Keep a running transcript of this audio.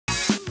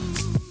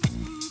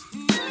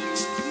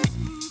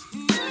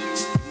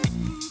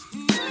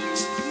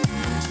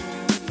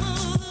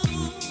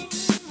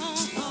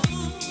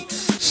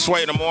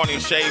Sway in the morning,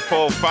 Shade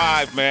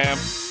 4-5, man.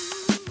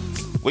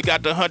 We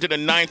got the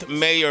 109th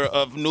mayor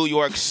of New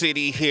York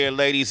City here,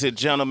 ladies and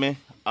gentlemen.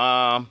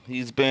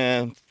 He's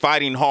been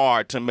fighting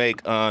hard to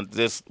make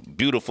this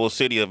beautiful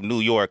city of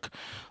New York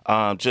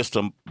just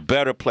a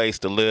better place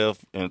to live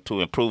and to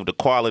improve the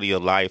quality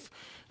of life,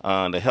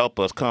 to help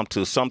us come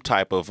to some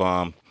type of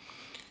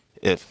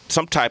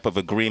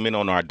agreement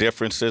on our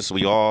differences.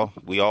 We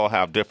all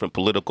have different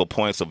political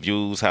points of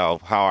views, how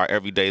our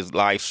everyday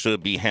life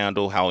should be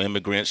handled, how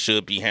immigrants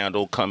should be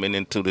handled coming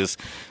into this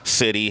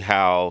city,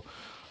 how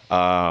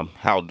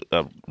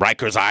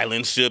Rikers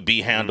Island should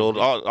be handled,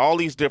 all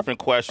these different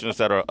questions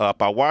that are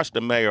up. I watch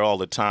the mayor all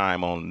the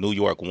time on New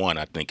York 1,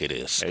 I think it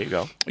is. There you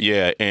go.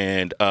 Yeah,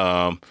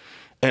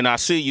 and I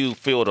see you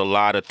field a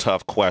lot of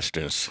tough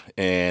questions.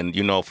 And,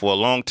 you know, for a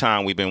long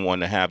time, we've been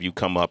wanting to have you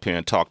come up here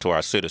and talk to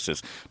our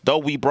citizens. Though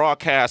we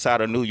broadcast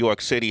out of New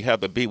York City,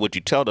 Heather B., would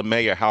you tell the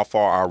mayor how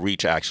far our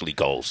reach actually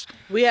goes?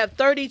 We have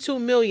 32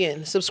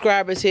 million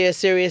subscribers here at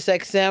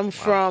SiriusXM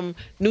from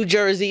New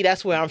Jersey.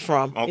 That's where I'm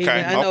from.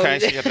 Okay, okay.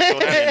 So you have to throw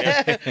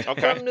that in there.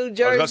 Okay. From New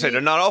Jersey. I was going to say, they're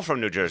not all from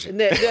New Jersey.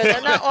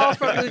 They're not all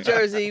from New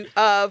Jersey.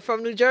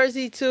 From New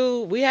Jersey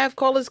to, we have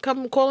callers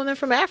calling in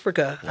from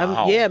Africa.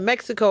 Wow. Yeah,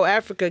 Mexico,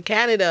 Africa,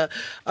 Canada.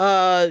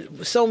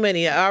 So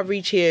many. Our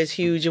reach here is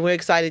huge, and we're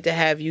excited to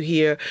have you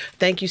here.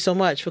 Thank you so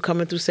much for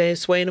coming through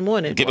Sway in the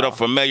Morning. Give it up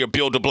for Mayor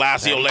Bill de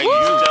Blasio, ladies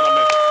and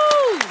gentlemen.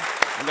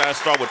 We got to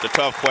start with the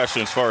tough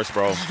questions first,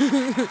 bro. All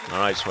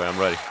right, Sway, I'm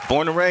ready.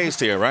 Born and raised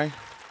here, right?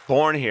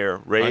 Born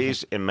here,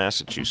 raised in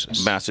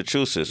Massachusetts.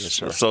 Massachusetts. Yes,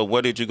 sir. So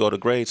where did you go to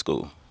grade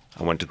school?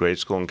 I went to grade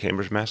school in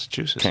Cambridge,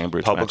 Massachusetts.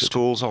 Cambridge, Public Massachusetts.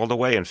 schools all the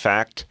way. In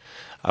fact,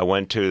 I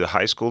went to the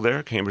high school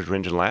there, Cambridge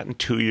Rindge and Latin.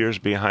 2 years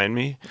behind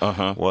me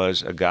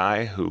was a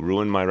guy who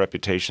ruined my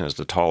reputation as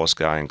the tallest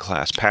guy in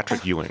class.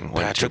 Patrick Ewing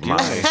went to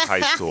my high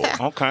school.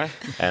 Okay.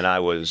 And I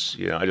was,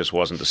 I just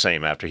wasn't the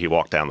same after he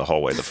walked down the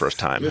hallway the first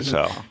time.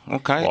 So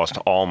lost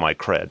all my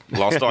cred.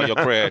 Lost all your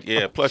cred,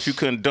 yeah. Plus you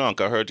couldn't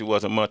dunk. I heard you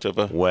wasn't much of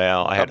a...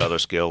 Well, I had other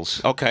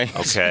skills. Okay.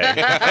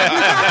 Okay.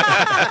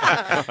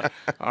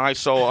 All right,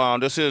 so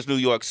this is New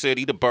York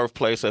City, the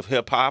birthplace of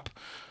hip-hop.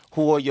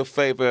 Who are your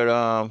favorite,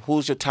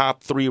 who's your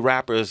top 3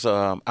 rappers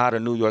out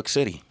of New York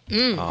City?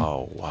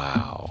 Oh,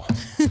 wow.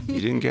 You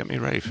didn't get me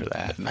ready for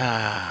that.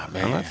 Nah,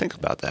 man. I'm going to think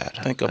about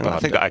that. Think about I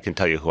think that. I can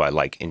tell you who I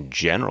like in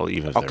general,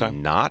 even if they're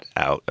not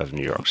out of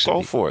New York City.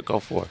 Go for it. Go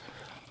for it.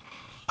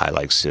 I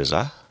like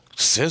SZA.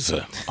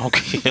 SZA.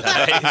 Okay.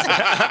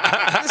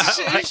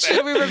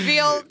 Should we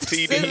reveal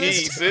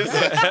TDE,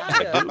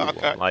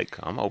 SZA.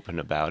 I'm open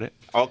about it.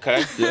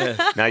 Okay.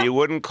 Yeah. Now, you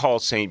wouldn't call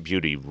Saint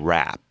Beauty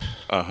rap.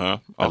 Okay.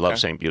 I love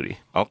Saint Beauty.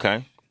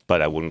 Okay.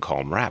 But I wouldn't call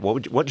them rap.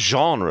 What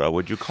genre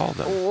would you call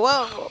them?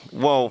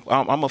 Well,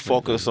 I'm going to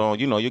focus on,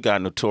 you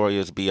got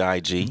Notorious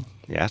B.I.G.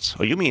 Yes.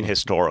 Oh, you mean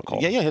historical?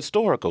 Yeah,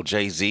 historical.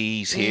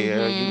 Jay-Z's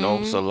here.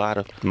 It's a lot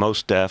of...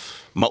 Most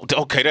Def.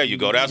 Okay, there you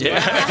go. That's good.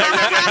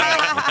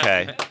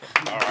 Okay.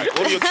 All right.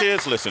 What do your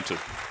kids listen to?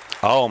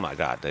 Oh my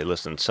God, they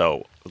listen.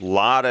 So a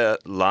lot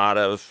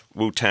of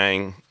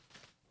Wu-Tang,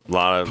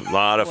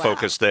 lot of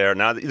focus there.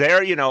 Now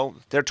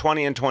they're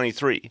 20 and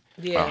 23.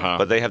 Yeah.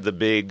 But they have the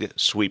big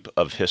sweep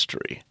of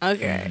history.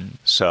 Okay.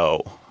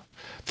 So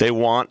they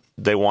want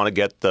to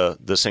get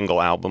the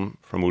single album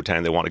from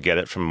Wu-Tang. They want to get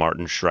it from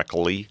Martin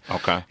Shkreli.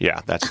 Okay. Yeah,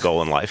 that's a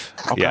goal in life.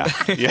 Okay.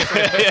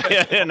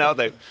 Yeah. No,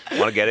 they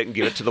want to get it and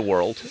give it to the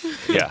world.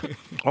 Yeah.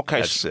 Okay.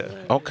 That's it.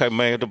 Okay,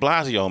 Mayor de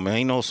Blasio, man.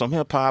 He knows some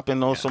hip-hop and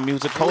knows some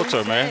music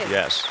culture, man.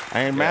 Yes.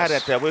 I ain't mad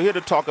at that. We're here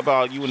to talk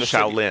about you in the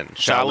Shaolin.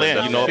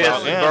 Shaolin. You know Fifth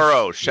about him.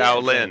 borough,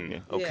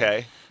 Shaolin.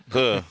 Okay.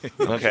 Good.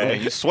 Okay.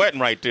 You sweating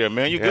right there,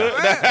 man. You good?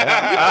 Make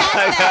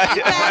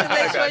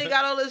sure you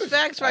got all his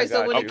facts right,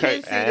 so when the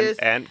kids see this.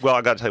 And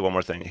I got to tell you one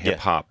more thing.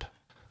 Hip-hop.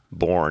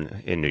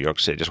 Born in New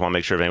York City. Just want to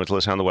make sure if anyone's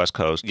listening on the West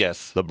Coast.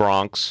 Yes. The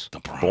Bronx.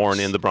 Born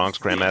in the Bronx,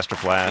 Grandmaster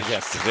Flash.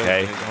 Yes.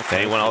 Okay. If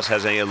anyone else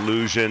has any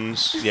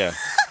illusions, Yeah.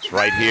 it's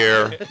right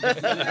here.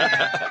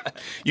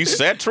 You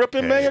said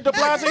tripping, Mayor de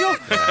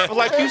Blasio?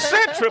 Like you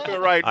said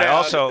tripping right now.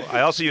 I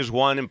also use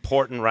one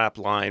important rap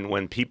line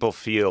when people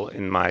feel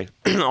in my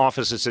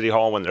office at City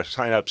Hall when they're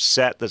kind of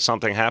upset that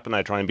something happened.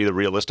 I try and be the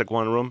realistic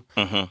one in the room.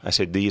 I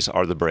say, these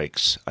are the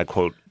breaks. I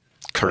quote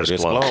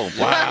Curtis Blow.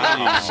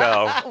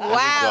 Wow.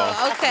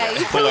 Wow. Okay.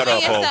 You proving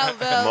yourself,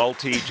 Bill.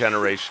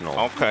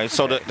 Multi-generational. Okay.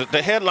 So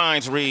the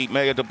headlines read,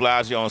 Mayor de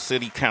Blasio and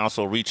City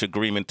Council reach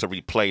agreement to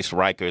replace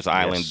Rikers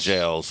Island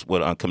jails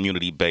with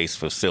community-based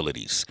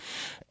facilities.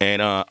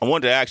 And I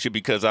wanted to ask you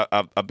because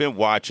I've been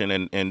watching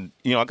and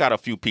I got a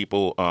few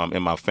people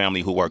in my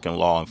family who work in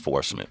law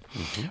enforcement,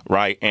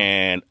 right?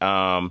 And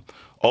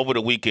over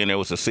the weekend, there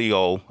was a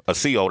CO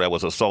that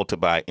was assaulted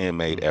by an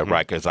inmate at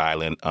Rikers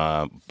Island.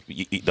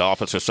 The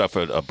officer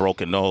suffered a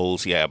broken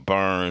nose. He had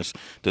burns.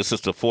 This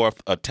is the 4th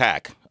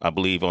attack, I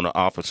believe, on the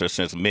officer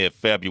since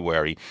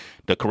mid-February.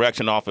 The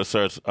Correction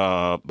Officers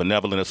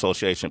Benevolent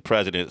Association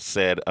president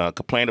said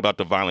complaint about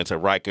the violence at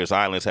Rikers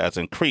Island has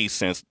increased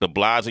since de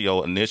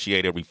Blasio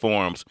initiated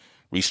reforms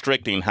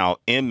restricting how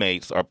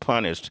inmates are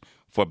punished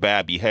for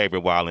bad behavior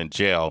while in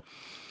jail.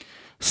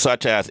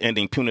 such as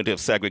ending punitive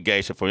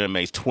segregation for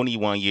inmates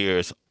 21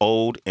 years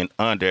old and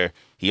under.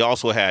 He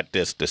also had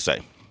this to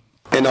say.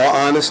 In all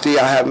honesty,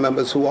 I have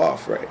members who are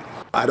afraid.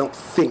 I don't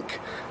think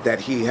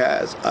that he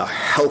has a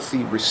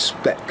healthy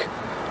respect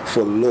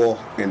for law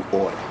and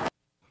order.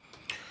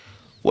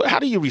 Well, how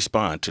do you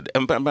respond to that?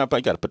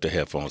 I got to put the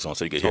headphones on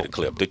so you can hear the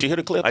clip. Did you hear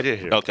the clip? I did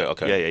hear it.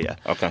 Okay. Yeah.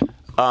 Okay.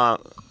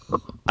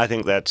 I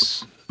think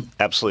that's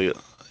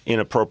absolutely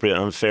inappropriate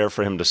and unfair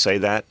for him to say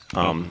that.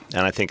 And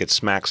I think it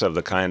smacks of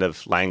the kind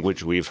of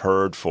language we've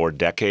heard for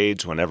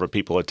decades whenever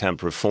people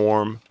attempt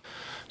reform.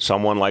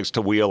 Someone likes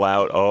to wheel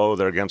out, oh,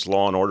 they're against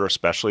law and order,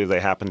 especially if they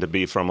happen to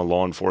be from a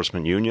law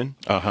enforcement union.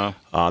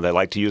 They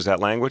like to use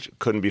that language.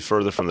 Couldn't be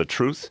further from the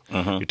truth.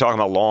 You're talking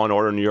about law and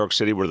order in New York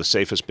City. We're the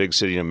safest big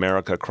city in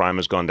America. Crime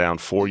has gone down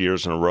 4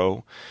 years in a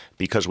row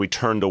because we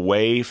turned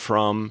away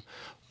from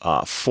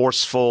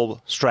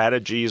forceful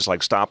strategies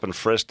like stop and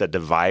frisk that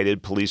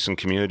divided police and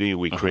community.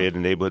 We created a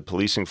neighborhood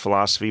policing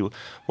philosophy.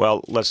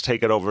 Well, let's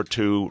take it over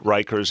to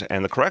Rikers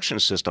and the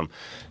corrections system.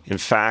 In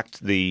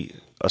fact, the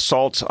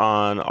assaults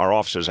on our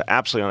officers are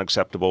absolutely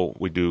unacceptable.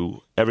 We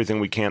do everything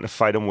we can to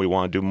fight them. We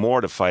want to do more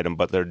to fight them,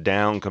 but they're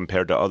down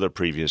compared to other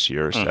previous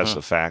years. That's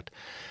the fact.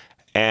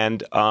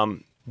 And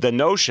the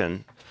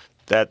notion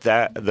that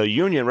the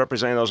union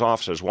representing those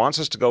officers wants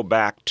us to go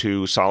back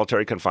to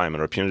solitary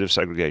confinement or punitive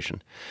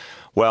segregation.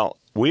 Well,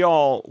 we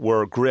all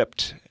were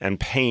gripped and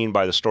pained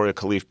by the story of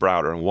Khalif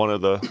Browder. And one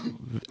of the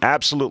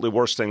absolutely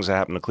worst things that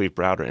happened to Khalif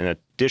Browder, in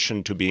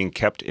addition to being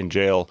kept in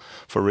jail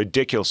for a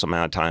ridiculous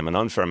amount of time, an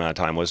unfair amount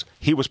of time, was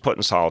he was put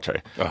in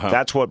solitary.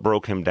 That's what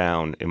broke him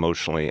down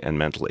emotionally and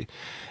mentally.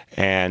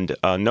 And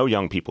no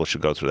young people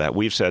should go through that.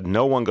 We've said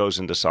no one goes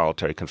into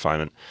solitary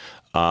confinement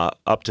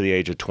up to the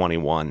age of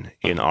 21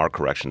 in our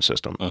correction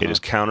system. It is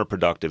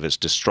counterproductive. It's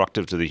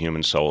destructive to the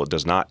human soul. It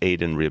does not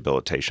aid in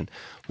rehabilitation.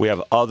 We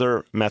have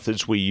other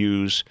methods we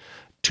use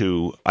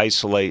to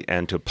isolate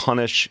and to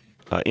punish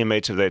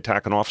inmates if they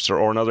attack an officer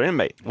or another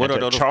inmate. What are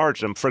to charge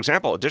them, for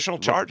example, additional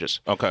charges.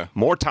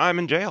 More time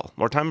in jail,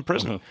 more time in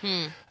prison.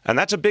 And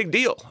that's a big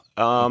deal.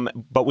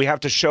 But we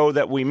have to show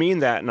that we mean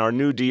that. And our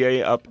new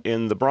DA up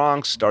in the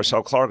Bronx,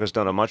 Darcel Clark, has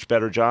done a much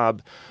better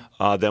job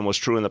than was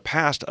true in the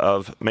past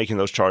of making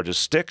those charges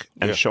stick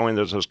and showing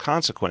there's those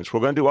consequences. We're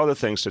going to do other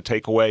things to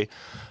take away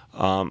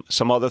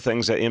some other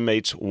things that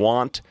inmates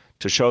want,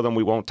 to show them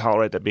we won't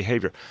tolerate that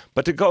behavior.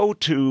 But to go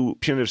to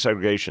punitive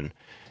segregation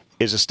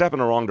is a step in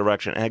the wrong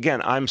direction. And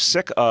again, I'm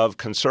sick of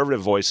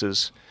conservative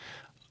voices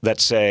that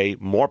say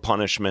more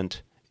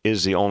punishment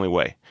is the only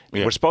way.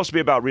 We're supposed to be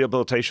about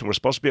rehabilitation. We're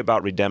supposed to be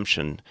about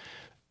redemption.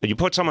 You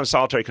put someone in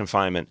solitary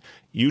confinement,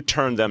 you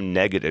turn them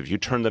negative. You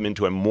turn them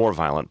into a more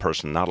violent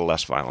person, not a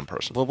less violent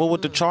person. Well, what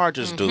would the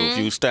charges do if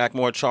you stack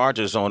more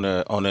charges on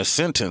a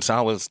sentence?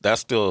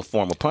 That's still a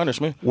form of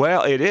punishment?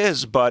 Well, it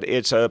is, but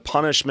it's a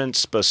punishment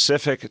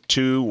specific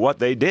to what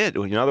they did.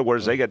 In other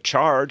words, they get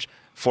charged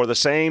for the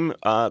same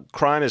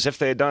crime as if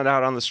they had done it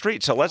out on the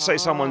street. So let's say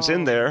someone's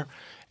in there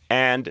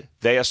and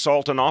they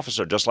assault an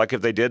officer, just like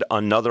if they did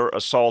another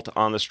assault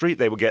on the street,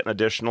 they would get an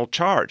additional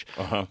charge.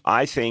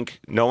 I think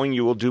knowing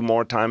you will do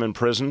more time in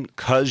prison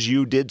because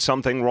you did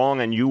something wrong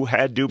and you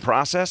had due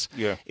process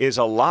is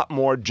a lot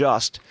more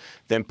just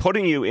than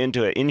putting you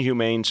into an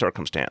inhumane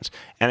circumstance.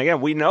 And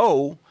again, we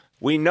know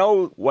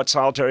what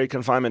solitary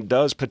confinement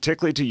does,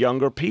 particularly to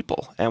younger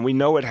people, and we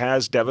know it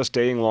has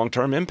devastating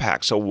long-term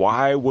impacts. So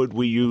why would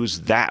we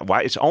use that?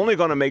 Why? It's only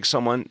going to make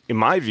someone, in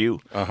my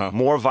view,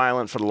 more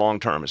violent for the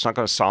long term. It's not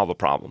going to solve a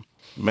problem.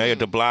 Mayor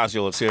de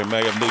Blasio is here,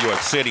 Mayor of New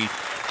York City.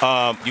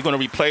 You're going to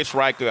replace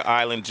Riker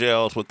Island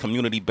jails with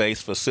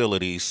community-based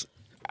facilities.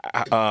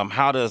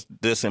 How does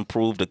this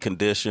improve the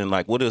condition?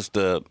 Like, what is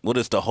the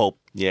hope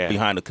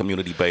behind the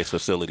community-based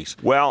facilities?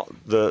 Well,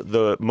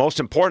 the most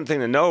important thing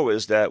to know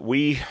is that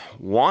we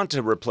want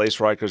to replace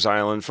Rikers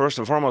Island first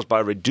and foremost by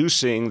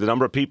reducing the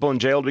number of people in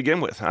jail to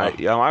begin with.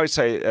 I would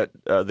say that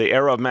the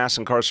era of mass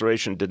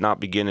incarceration did not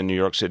begin in New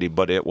York City,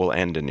 but it will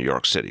end in New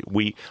York City.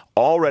 We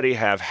already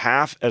have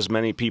half as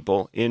many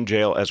people in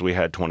jail as we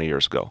had 20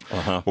 years ago.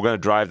 We're going to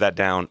drive that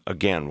down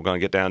again. We're going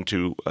to get down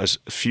to as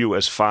few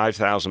as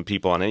 5,000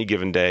 people on any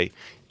given day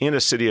in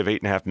a city of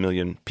 8.5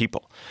 million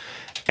people.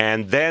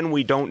 And then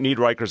we don't need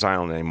Rikers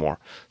Island anymore.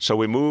 So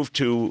we move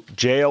to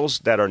jails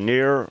that are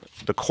near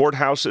the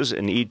courthouses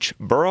in each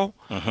borough,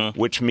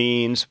 which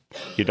means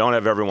you don't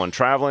have everyone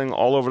traveling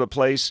all over the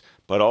place,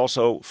 but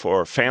also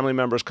for family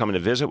members coming to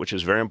visit, which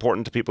is very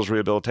important to people's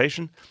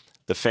rehabilitation.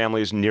 The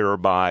family is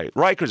nearby.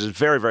 Rikers is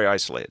very, very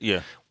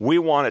isolated. We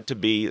want it to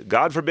be,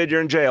 God forbid you're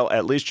in jail,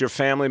 at least your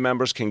family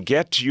members can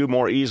get to you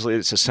more easily.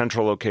 It's a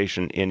central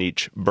location in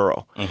each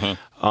borough.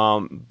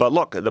 But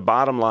look, the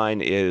bottom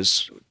line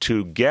is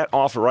to get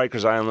off of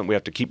Rikers Island, we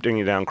have to keep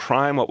bringing down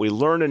crime. What we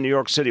learned in New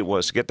York City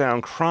was to get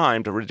down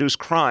crime, to reduce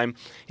crime,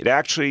 it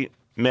actually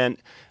meant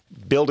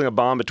building a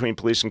bond between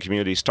police and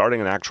community,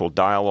 starting an actual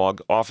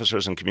dialogue.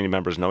 Officers and community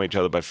members know each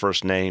other by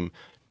first name.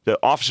 The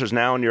officers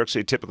now in New York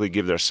City typically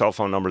give their cell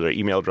phone number, their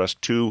email address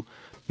to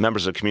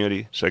members of the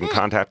community so they can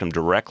contact them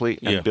directly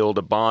and build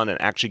a bond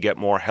and actually get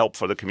more help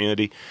for the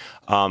community.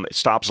 It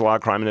stops a lot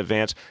of crime in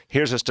advance.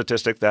 Here's a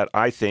statistic that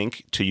I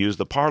think, to use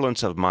the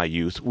parlance of my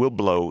youth, will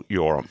blow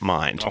your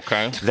mind.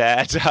 Okay.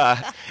 That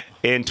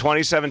in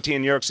 2017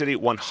 in New York City,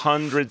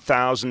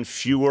 100,000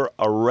 fewer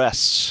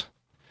arrests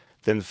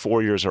than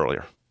 4 years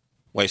earlier.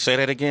 Wait, say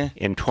that again?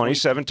 In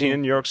 2017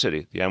 in New York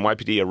City, the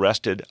NYPD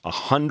arrested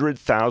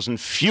 100,000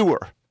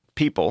 fewer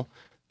people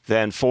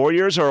than 4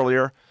 years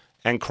earlier,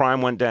 and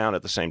crime went down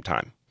at the same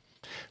time.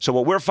 So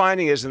what we're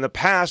finding is in the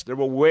past, there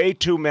were way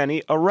too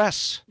many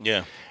arrests.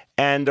 Yeah.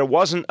 And there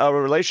wasn't a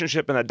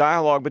relationship and a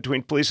dialogue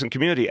between police and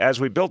community.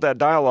 As we built that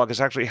dialogue, it's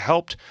actually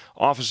helped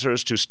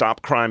officers to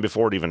stop crime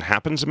before it even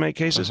happens in many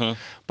cases.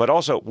 But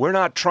also, we're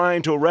not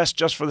trying to arrest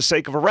just for the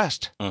sake of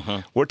arrest.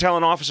 We're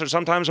telling officers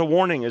sometimes a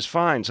warning is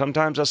fine,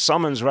 sometimes a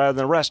summons rather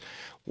than arrest.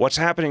 What's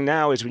happening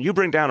now is when you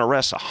bring down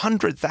arrests,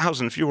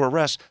 100,000 fewer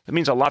arrests, that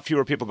means a lot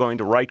fewer people going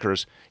to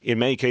Rikers, in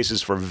many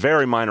cases for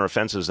very minor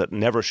offenses that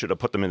never should have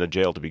put them in the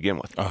jail to begin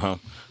with.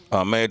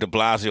 Mayor de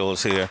Blasio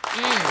is here.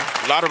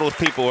 A lot of those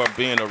people are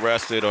being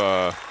arrested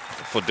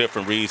for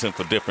different reasons,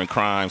 for different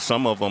crimes.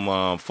 Some of them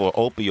for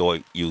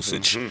opioid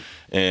usage,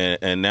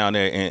 and now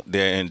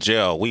they're in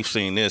jail. We've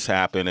seen this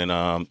happen, and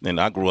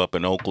I grew up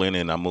in Oakland,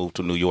 and I moved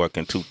to New York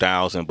in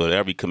 2000. But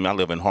I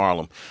live in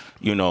Harlem,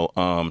 you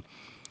know.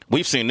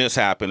 We've seen this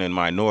happen in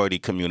minority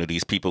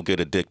communities. People get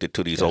addicted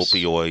to these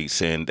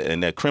opioids,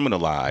 and they're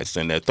criminalized,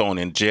 and they're thrown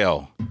in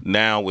jail.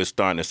 Now we're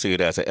starting to see it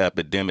as an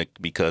epidemic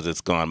because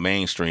it's gone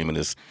mainstream and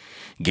it's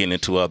getting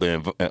into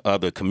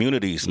other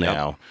communities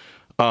now.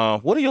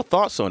 What are your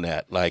thoughts on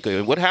that? Like,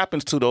 what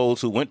happens to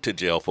those who went to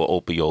jail for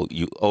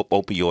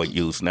opioid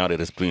use now that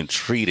it's being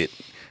treated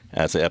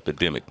as an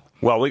epidemic?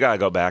 Well, we got to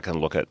go back and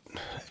look at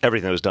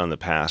everything that was done in the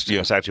past.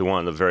 It's actually one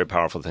of the very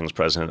powerful things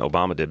President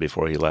Obama did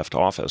before he left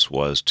office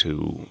was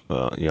to,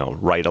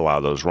 right a lot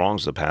of those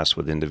wrongs of the past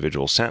with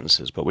individual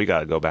sentences. But we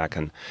got to go back,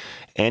 and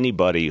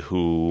anybody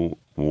who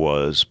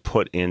was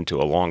put into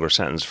a longer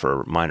sentence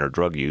for minor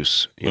drug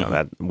use,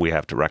 that we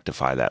have to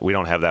rectify that. We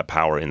don't have that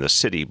power in the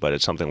city, but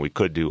it's something we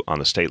could do on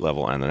the state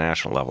level and the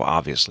national level,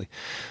 obviously.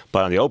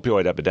 But on the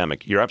opioid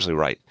epidemic, you're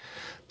absolutely right.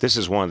 This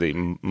is one of the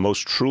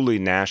most truly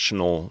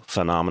national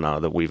phenomena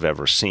that we've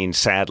ever seen.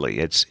 Sadly,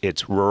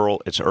 it's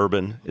rural, it's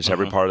urban, it's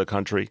every part of the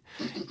country,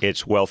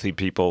 it's wealthy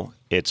people,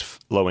 it's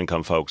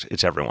low-income folks,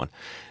 it's everyone.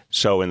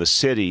 So in the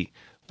city,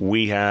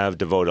 we have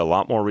devoted a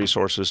lot more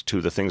resources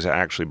to the things that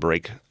actually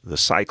break the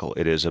cycle.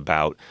 It is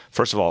about,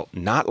 first of all,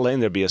 not letting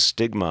there be a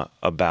stigma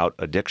about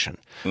addiction.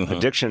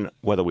 Addiction,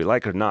 whether we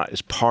like it or not,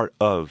 is part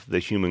of the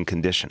human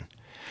condition.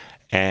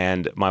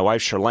 And my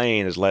wife,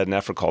 Charlene, has led an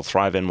effort called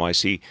Thrive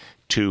NYC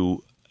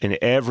to in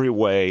every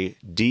way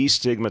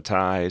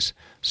destigmatize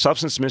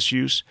substance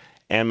misuse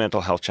and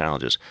mental health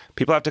challenges.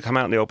 People have to come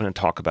out in the open and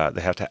talk about it.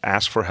 They have to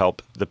ask for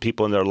help. The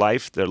people in their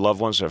life, their loved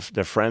ones,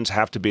 their friends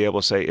have to be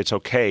able to say it's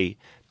okay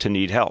to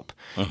need help.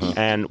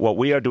 And what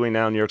we are doing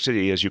now in New York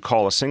City is you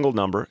call a single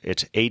number.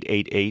 It's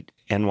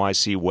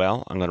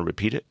 888-NYC-WELL. I'm going to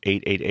repeat it,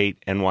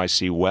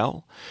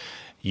 888-NYC-WELL.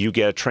 You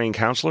get a trained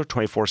counselor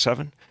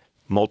 24/7,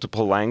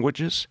 multiple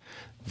languages.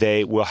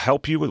 They will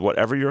help you with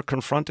whatever you're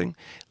confronting.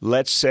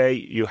 Let's say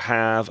you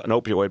have an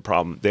opioid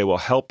problem. They will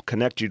help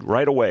connect you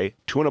right away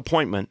to an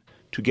appointment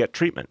to get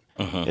treatment.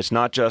 It's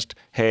not just,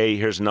 hey,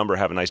 here's a number,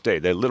 have a nice day.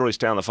 They literally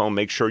stay on the phone,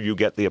 make sure you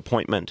get the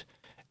appointment.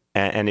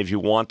 And if you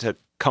want to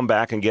come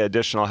back and get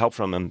additional help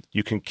from them,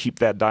 you can keep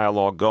that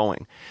dialogue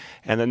going.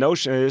 And the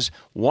notion is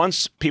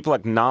once people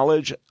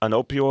acknowledge an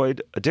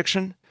opioid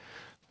addiction,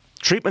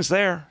 treatment's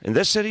there. In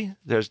this city,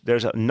 there's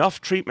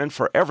enough treatment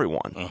for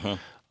everyone.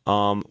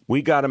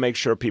 We got to make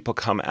sure people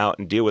come out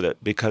and deal with it,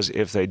 because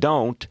if they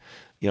don't,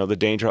 the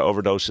danger of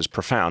overdose is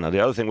profound. Now, the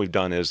other thing we've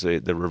done is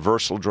the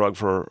reversal drug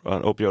for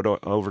an opioid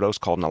overdose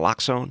called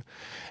naloxone.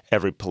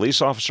 Every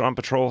police officer on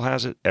patrol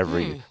has it.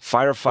 Every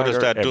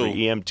firefighter, every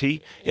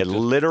EMT.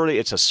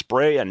 It's a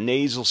spray, a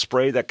nasal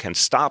spray that can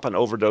stop an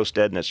overdose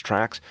dead in its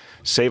tracks,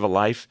 save a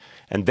life.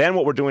 And then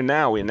what we're doing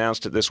now, we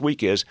announced it this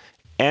week, is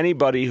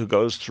anybody who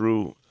goes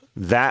through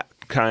that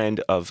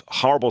kind of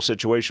horrible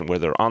situation where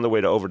they're on the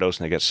way to overdose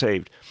and they get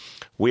saved,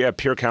 we have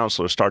peer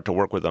counselors start to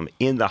work with them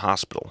in the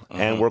hospital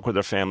and work with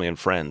their family and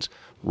friends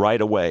right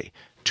away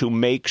to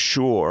make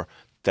sure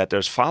that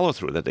there's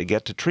follow-through, that they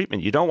get to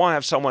treatment. You don't want to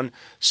have someone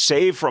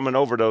saved from an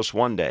overdose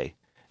one day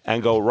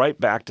and go right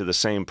back to the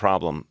same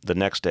problem the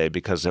next day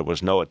because there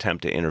was no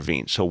attempt to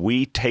intervene. So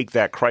we take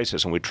that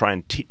crisis and we try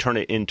and turn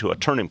it into a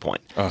turning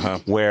point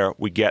where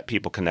we get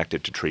people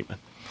connected to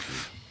treatment.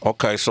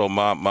 Okay, so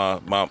my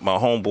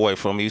homeboy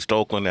from East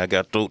Oakland that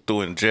got threw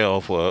in jail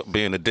for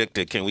being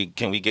addicted, can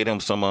we get him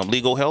some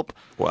legal help?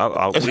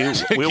 Well,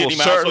 we will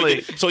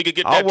certainly. So he could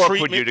get I'll that work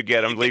treatment, with you to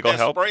get him legal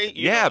help. Spray,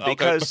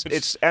 because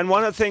it's, and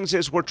one of the things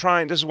is we're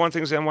trying. This is one of the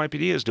things the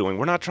NYPD is doing.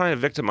 We're not trying to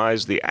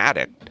victimize the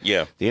addict,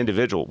 the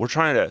individual. We're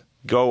trying to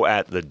go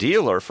at the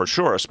dealer for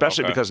sure,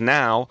 especially because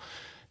now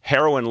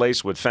heroin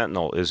laced with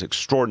fentanyl is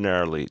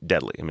extraordinarily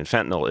deadly. I mean,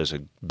 fentanyl is a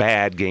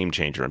bad game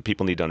changer, and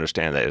people need to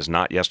understand that it's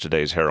not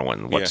yesterday's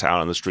heroin. What's out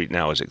on the street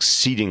now is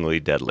exceedingly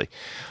deadly.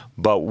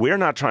 But we're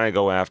not trying to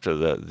go after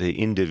the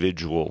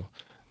individual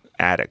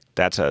addict.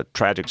 That's a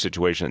tragic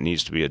situation that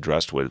needs to be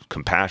addressed with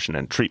compassion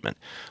and treatment.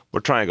 We're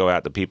trying to go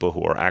at the people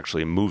who are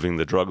actually moving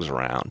the drugs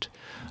around.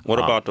 What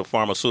about the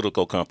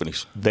pharmaceutical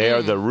companies? They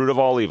are the root of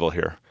all evil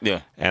here.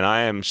 Yeah. And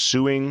I am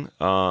suing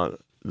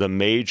the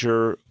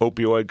major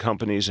opioid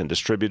companies and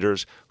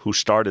distributors who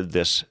started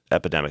this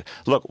epidemic.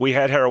 Look, we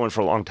had heroin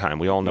for a long time.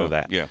 We all know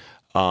that. Yeah.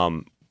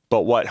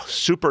 But what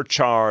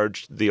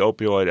supercharged the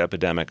opioid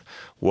epidemic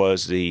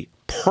was the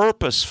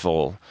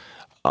purposeful,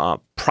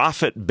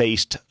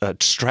 profit-based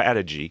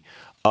strategy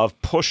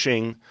of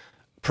pushing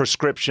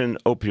prescription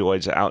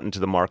opioids out into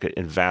the market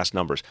in vast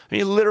numbers. I mean,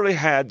 you literally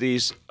had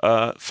these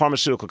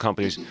pharmaceutical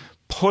companies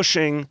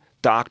pushing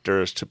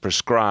doctors to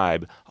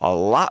prescribe a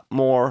lot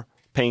more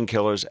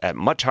painkillers at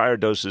much higher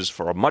doses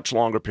for a much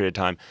longer period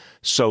of time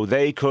so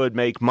they could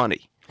make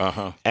money.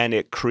 And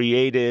it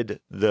created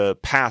the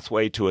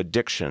pathway to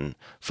addiction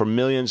for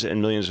millions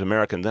and millions of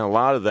Americans. Then a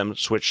lot of them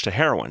switched to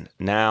heroin.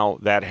 Now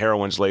that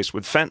heroin's laced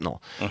with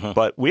fentanyl.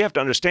 But we have to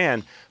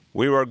understand,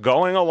 we were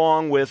going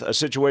along with a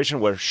situation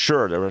where,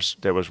 sure,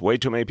 there was way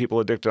too many people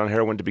addicted on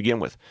heroin to begin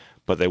with,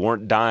 but they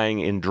weren't dying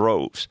in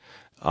droves.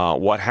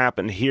 What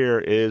happened here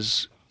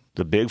is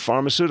the big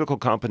pharmaceutical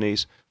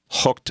companies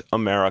hooked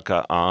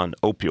America on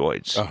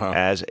opioids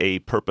as a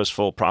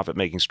purposeful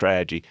profit-making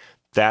strategy.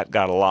 That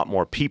got a lot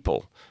more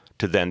people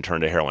to then turn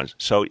to heroin.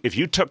 So if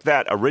you took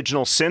that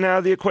original sin out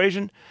of the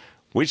equation,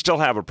 we'd still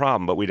have a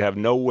problem, but we'd have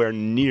nowhere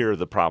near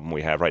the problem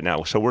we have right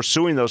now. So we're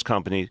suing those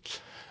companies,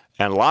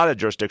 and a lot of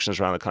jurisdictions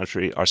around the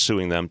country are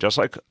suing them, just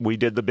like we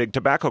did the big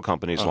tobacco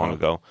companies long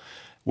ago.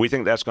 We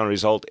think that's going to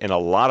result in a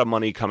lot of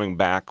money coming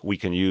back we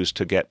can use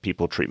to get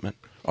people treatment.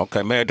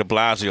 Okay, Mayor de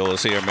Blasio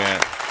is here, man.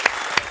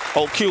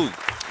 Oh, Q,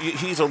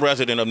 he's a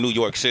resident of New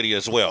York City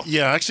as well.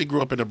 Yeah, I actually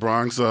grew up in the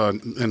Bronx in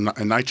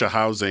NYCHA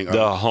housing.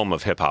 The home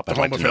of hip-hop, I'd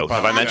like to know.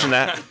 Have I mentioned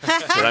that?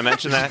 Did I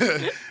mention that?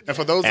 And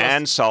for those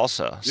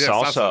salsa. Yeah,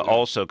 salsa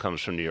also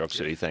comes from New York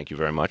City. Thank you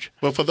very much.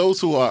 Well, for those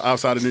who are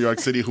outside of New York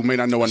City who may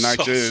not know what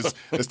NYCHA is,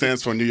 it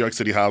stands for New York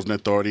City Housing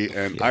Authority.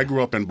 And I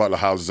grew up in Butler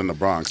houses in the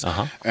Bronx.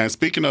 And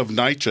speaking of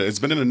NYCHA, it's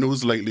been in the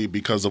news lately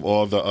because of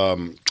all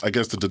the, I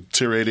guess, the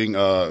deteriorating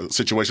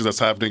situations that's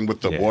happening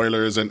with the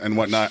boilers and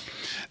whatnot.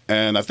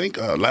 And I think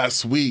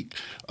last week,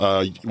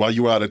 while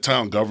you were out of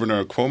town,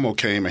 Governor Cuomo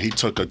came and he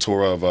took a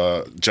tour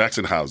of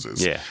Jackson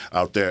houses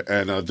out there.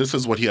 And this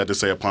is what he had to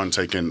say upon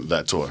taking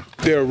that tour.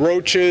 There are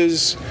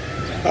roaches,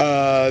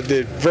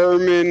 the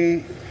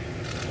vermin,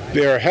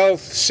 there are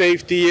health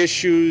safety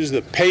issues,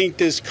 the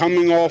paint is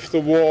coming off the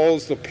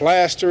walls, the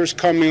plaster is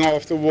coming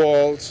off the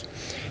walls.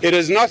 It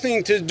has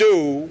nothing to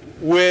do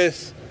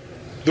with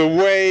the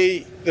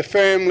way the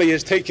family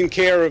is taking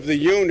care of the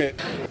unit.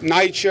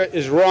 NYCHA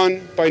is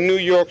run by New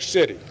York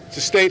City.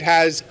 The state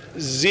has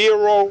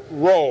zero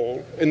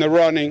role in the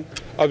running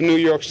of New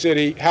York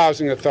City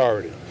Housing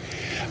Authority.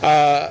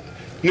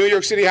 New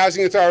York City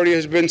Housing Authority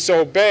has been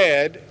so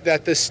bad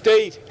that the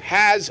state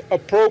has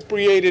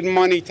appropriated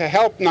money to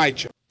help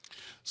NYCHA.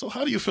 So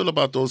how do you feel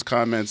about those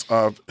comments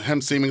of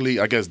him seemingly,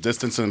 I guess,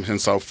 distancing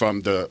himself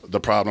from the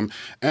problem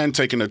and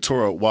taking a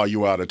tour while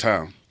you were out of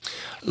town?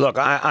 Look,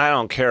 I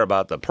don't care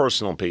about the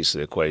personal piece of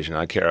the equation.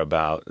 I care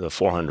about the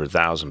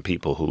 400,000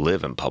 people who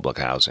live in public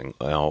housing.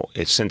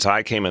 Since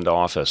I came into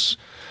office,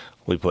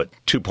 we put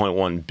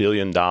 $2.1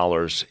 billion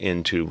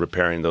into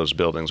repairing those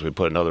buildings. We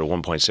put another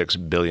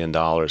 $1.6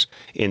 billion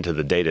into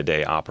the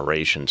day-to-day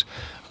operations.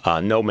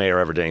 No mayor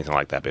ever did anything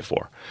like that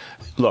before.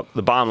 Look,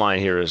 the bottom line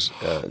here is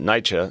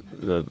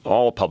NYCHA,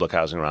 all public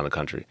housing around the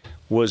country,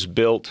 was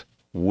built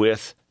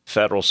with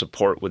federal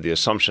support, with the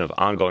assumption of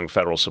ongoing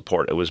federal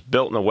support. It was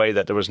built in a way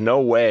that there was no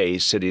way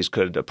cities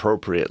could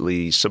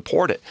appropriately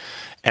support it.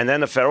 And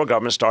then the federal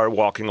government started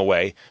walking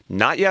away,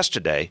 not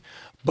yesterday,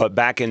 but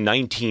back in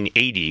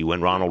 1980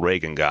 when Ronald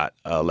Reagan got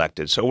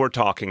elected. So we're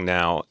talking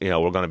now,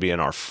 we're going to be in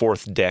our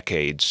fourth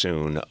decade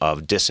soon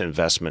of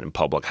disinvestment in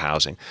public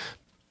housing.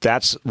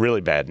 That's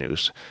really bad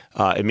news.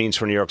 It means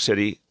for New York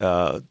City,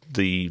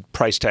 the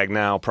price tag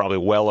now probably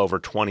well over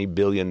 $20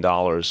 billion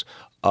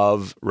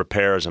of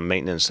repairs and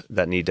maintenance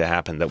that need to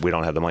happen that we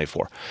don't have the money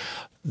for.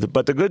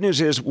 But the good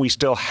news is we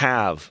still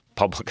have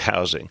public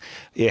housing.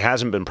 It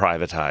hasn't been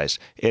privatized.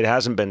 It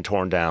hasn't been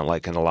torn down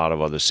like in a lot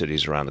of other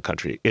cities around the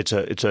country. It's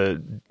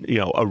a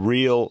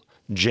real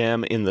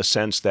gem in the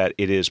sense that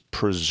it is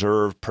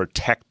preserved,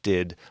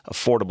 protected,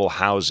 affordable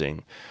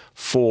housing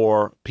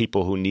for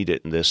people who need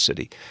it in this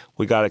city.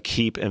 We got to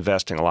keep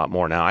investing a lot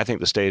more. Now, I think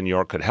the state of New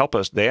York could help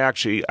us. They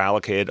actually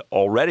allocated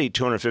already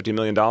 $250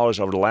 million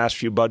over the last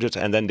few budgets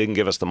and then didn't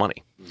give us the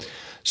money.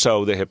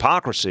 So the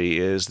hypocrisy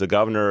is the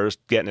governor's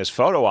getting his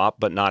photo op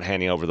but not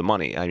handing over the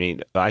money. I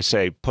mean, I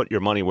say put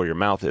your money where your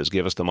mouth is.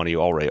 Give us the money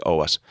you already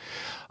owe us.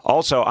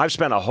 Also, I've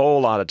spent a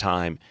whole lot of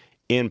time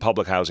in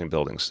public housing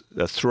buildings.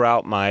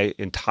 Throughout my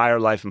entire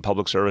life in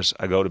public service,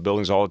 I go to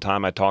buildings all the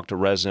time. I talk to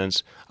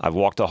residents. I've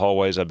walked the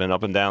hallways. I've been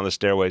up and down the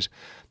stairways.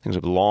 Things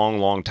have been a long,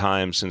 long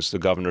time since the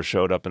governor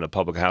showed up in a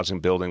public housing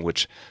building,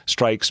 which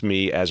strikes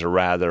me as a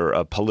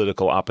rather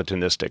political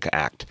opportunistic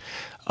act.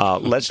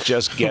 Let's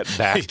just get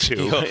back to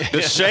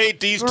the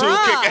shade these two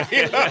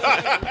kick.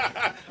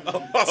 A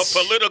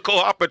political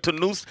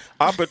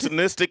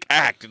opportunistic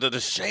act. The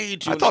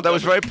shade. I thought that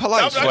was very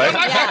polite, Sway.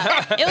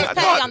 Yeah, it was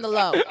petty on the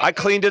low. I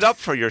cleaned it up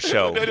for your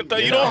show.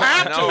 You don't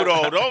have to,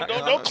 though.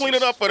 Don't clean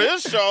it up for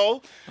this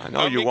show. I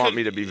know you want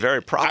me to be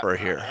very proper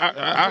here.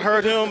 I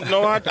heard him.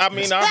 No, I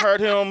mean, I heard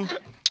him.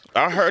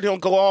 I heard him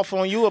go off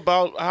on you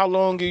about how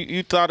long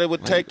you thought it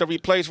would take to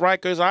replace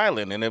Rikers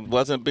Island, and it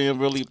wasn't being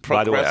really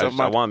progressive. By the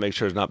way, I want to make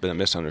sure there's not been a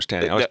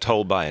misunderstanding. I was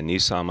told by a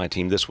niece on my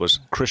team this was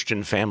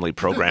Christian family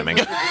programming,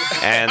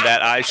 and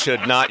that I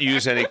should not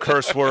use any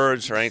curse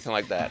words or anything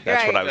like that.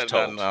 That's what I was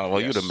told. Well,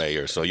 you're the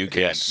mayor, so you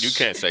can't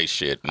say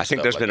shit. I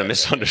think there's been a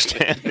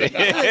misunderstanding.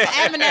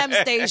 Eminem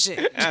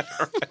station.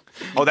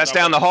 Oh, that's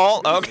down the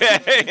hall? Okay.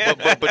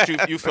 but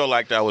you feel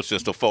like that was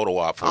just a photo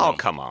op for him.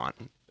 Come on.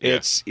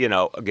 It's,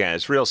 again,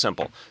 it's real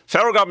simple.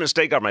 Federal government,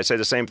 state government, I say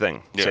the same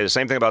thing. Yeah. Say the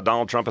same thing about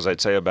Donald Trump as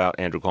I'd say about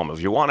Andrew Cuomo.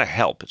 If you want to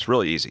help, it's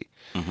really easy.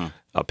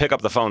 Pick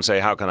up the phone and say,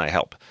 how can I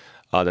help?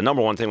 The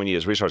number one thing we need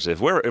is resources. If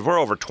we're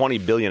over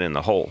 $20 billion in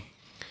the hole,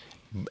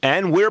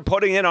 and we're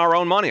putting in our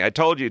own money. I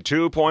told you,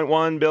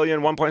 $2.1 billion,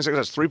 1.6,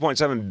 that's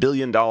 $3.7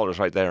 billion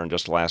right there in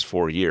just the last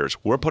 4 years.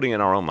 We're putting in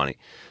our own money.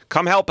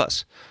 Come help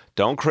us.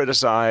 Don't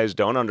criticize,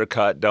 don't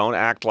undercut, don't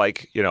act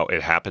like,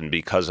 it happened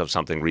because of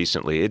something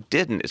recently. It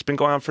didn't. It's been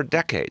going on for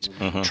decades.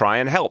 Try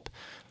and help.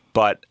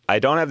 But I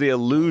don't have the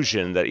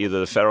illusion that either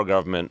the federal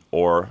government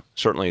or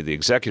certainly the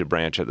executive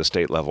branch at the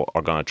state level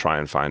are going to try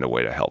and find a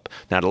way to help.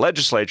 Now, the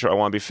legislature, I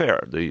want to be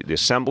fair. The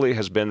assembly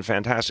has been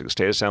fantastic. The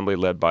state assembly,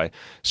 led by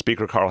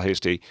Speaker Carl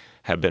Hastie,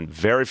 have been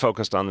very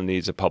focused on the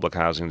needs of public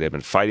housing. They've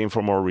been fighting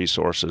for more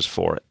resources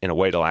for it in a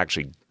way to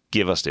actually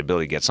give us the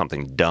ability to get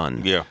something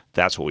done. Yeah.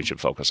 That's what we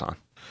should focus on.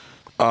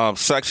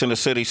 Section of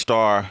City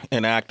star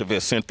and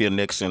activist Cynthia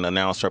Nixon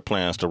announced her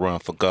plans to run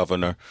for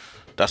governor.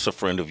 That's a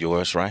friend of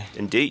yours, right?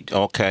 Indeed.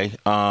 Okay.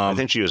 I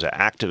think she was an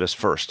activist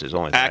first, is the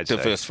only thing I'd say.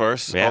 Activist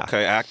first? Yeah.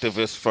 Okay,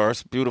 activist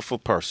first. Beautiful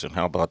person.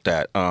 How about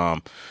that?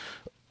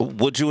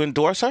 Would you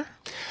endorse her?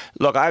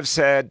 Look, I've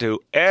said to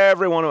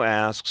everyone who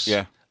asks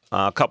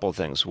a couple of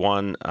things.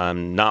 One,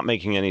 I'm not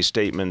making any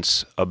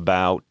statements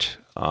about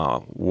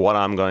what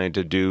I'm going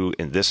to do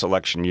in this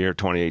election year,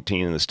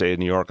 2018, in the state of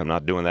New York. I'm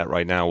not doing that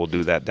right now. We'll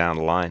do that down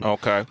the line.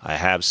 Okay. I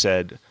have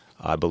said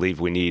I believe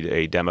we need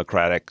a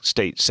Democratic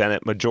state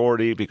Senate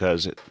majority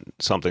because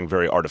something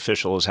very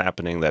artificial is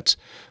happening that's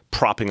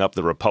propping up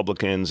the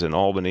Republicans in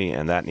Albany,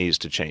 and that needs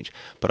to change.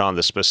 But on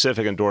the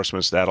specific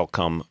endorsements, that'll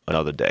come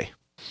another day.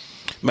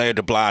 Mayor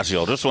de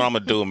Blasio, this is what I'm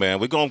going to do, man.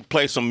 We're going to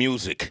play some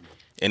music,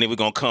 and then we're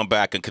going to come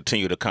back and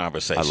continue the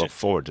conversation. I look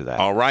forward to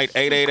that. All right,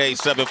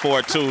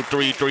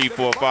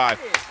 888-742-3345.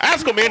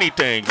 Ask them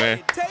anything,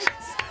 man.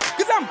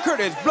 Because I'm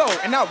Curtis Blow,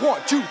 and I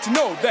want you to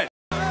know that.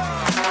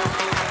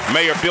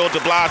 Mayor Bill de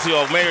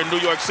Blasio, Mayor of New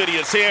York City,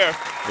 is here.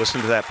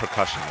 Listen to that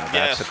percussion.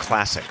 That's a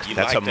classic.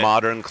 That's like a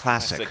modern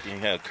classic.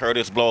 Yeah,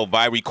 Curtis Blow,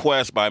 by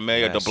request by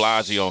Mayor de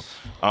Blasio.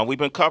 We've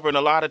been covering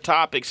a lot of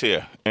topics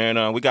here,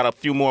 and we got a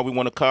few more we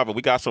want to cover.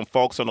 We got some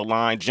folks on the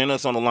line.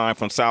 Jenna's on the line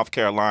from South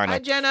Carolina. Hi,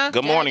 Jenna.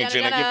 Good morning,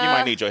 Jenna. You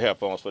might need your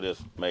headphones for this,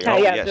 Mayor. How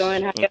y'all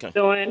doing? How y'all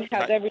doing?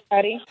 How's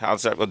everybody?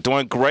 How's that? We're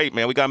doing great,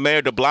 man. We got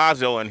Mayor de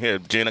Blasio in here,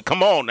 Jenna.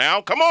 Come on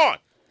now. Come on.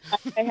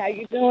 Hey, how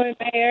you doing,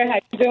 Mayor? How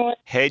you doing?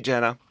 Hey,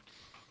 Jenna.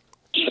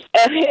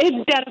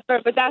 It's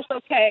Jennifer, but that's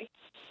okay.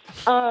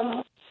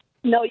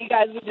 No, you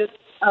guys were just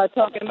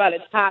talking about a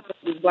topic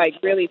that like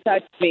really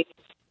touched me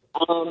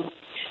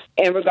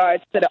in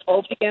regards to the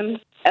opium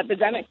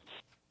epidemic.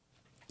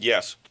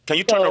 Yes. Can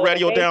you turn the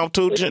radio down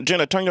too,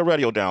 Jenna? Turn your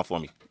radio down for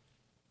me.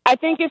 I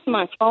think it's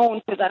my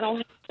phone because I don't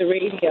have the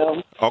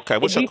radio. Okay.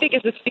 Do you think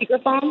it's a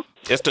speakerphone?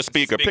 It's the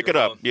speaker. Pick it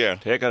up. Yeah.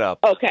 Pick it up.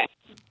 Okay.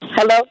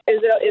 Hello?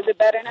 Is it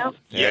better now?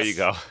 There you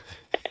go.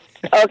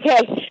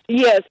 Okay.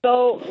 Yeah.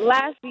 So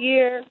last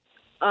year,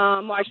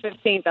 March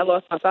 15th, I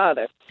lost my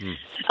father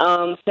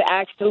to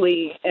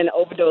actually an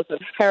overdose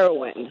of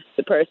heroin.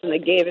 The person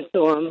that gave it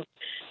to him,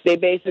 they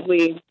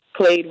basically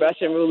played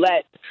Russian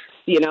roulette.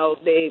 He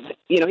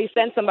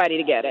sent somebody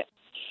to get it,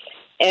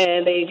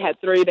 and they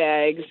had 3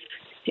 bags,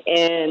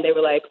 and they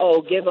were like,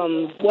 "Oh, give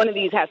him one of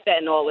these has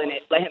fentanyl in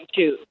it. Let him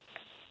choose."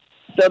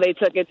 So they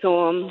took it to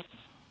him,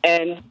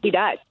 and he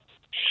died.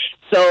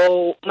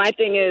 So my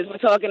thing is, we're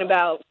talking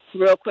about,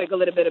 real quick, a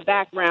little bit of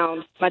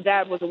background. My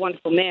dad was a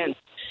wonderful man.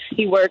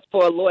 He worked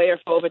for a lawyer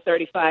for over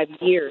 35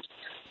 years.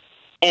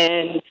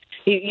 And,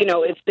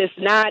 it's just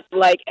not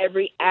like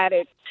every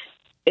addict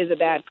is a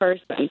bad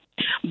person.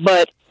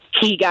 But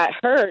he got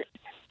hurt.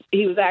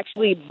 He was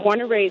actually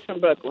born and raised from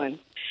Brooklyn.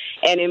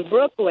 And in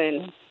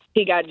Brooklyn,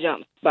 he got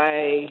jumped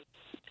by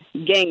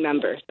gang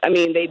members. I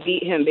mean, they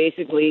beat him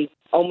basically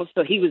almost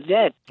till he was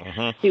dead.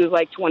 He was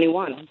like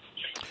 21.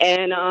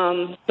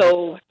 And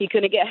so he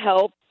couldn't get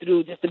help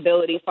through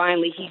disability.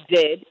 Finally, he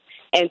did.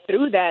 And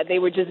through that, they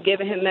were just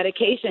giving him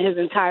medication his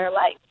entire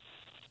life.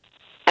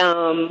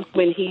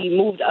 When he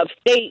moved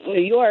upstate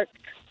New York,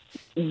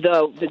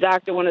 the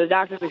doctor, one of the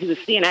doctors that he was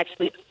seeing,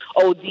 actually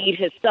OD'd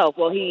himself.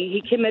 Well,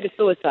 he committed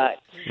suicide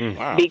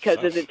because,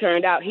 as it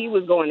turned out, he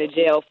was going to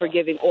jail for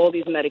giving all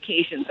these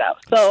medications out.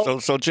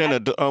 So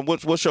Jenna,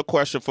 what's your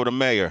question for the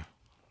mayor?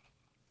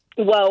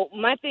 Well,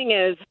 my thing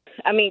is,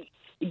 I mean,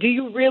 do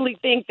you really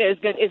think it's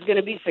going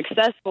to be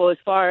successful as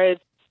far as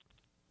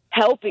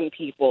helping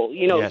people,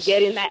 Yes.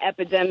 getting that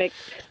epidemic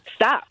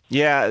stopped?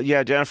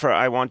 Yeah, Jennifer,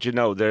 I want you to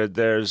know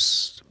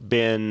there's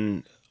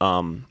been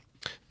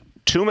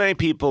too many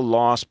people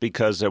lost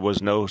because there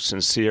was no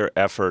sincere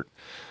effort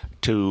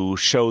to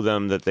show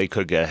them that they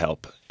could get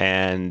help.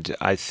 And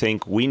I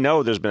think we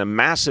know there's been a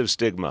massive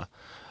stigma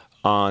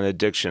on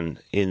addiction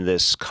in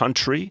this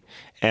country.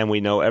 And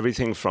we know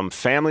everything from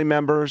family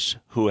members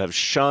who have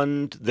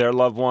shunned their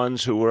loved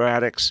ones who were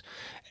addicts,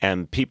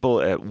 and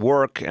people at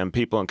work and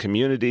people in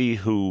community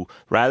who,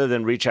 rather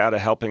than reach out a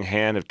helping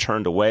hand, have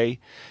turned away.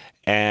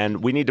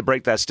 And we need to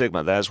break that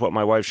stigma. That is what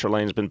my wife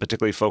Charlene has been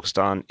particularly focused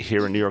on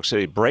here in New York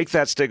City. Break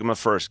that stigma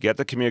first, get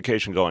the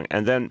communication going,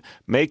 and then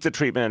make the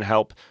treatment and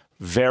help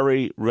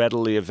very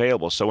readily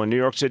available. So in New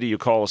York City, you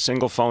call a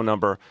single phone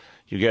number,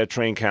 you get a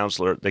trained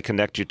counselor, they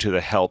connect you to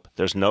the help.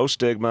 There's no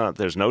stigma,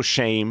 there's no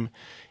shame.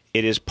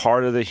 It is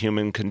part of the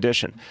human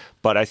condition.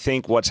 But I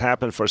think what's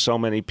happened for so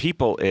many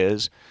people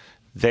is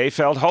they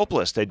felt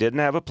hopeless. They didn't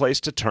have a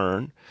place to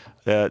turn.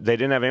 They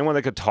didn't have anyone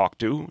they could talk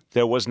to.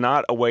 There was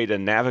not a way to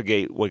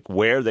navigate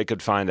where they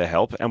could find the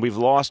help. And we've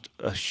lost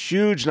a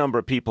huge number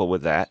of people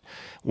with that.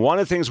 One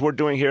of the things we're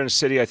doing here in the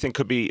city, I think,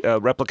 could be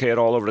replicated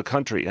all over the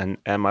country. And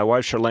my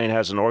wife, Charlene,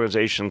 has an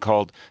organization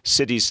called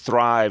Cities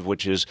Thrive,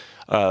 which is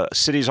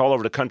cities all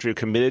over the country are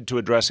committed to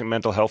addressing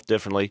mental health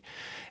differently.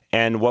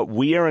 And what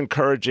we are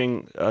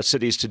encouraging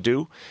cities to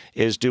do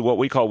is do what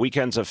we call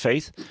weekends of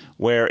faith,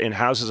 where in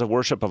houses of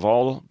worship of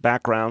all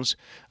backgrounds,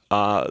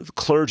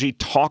 clergy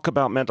talk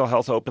about mental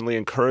health openly,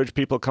 encourage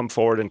people to come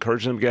forward,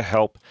 encourage them to get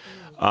help.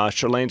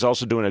 Charlene's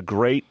also doing a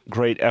great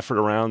effort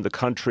around the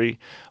country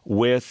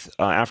with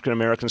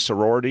African-American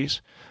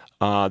sororities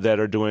that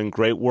are doing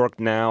great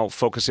work now,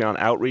 focusing on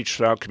outreach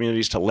throughout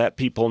communities to let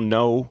people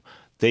know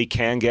they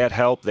can get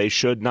help. They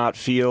should not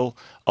feel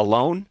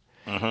alone.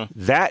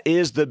 That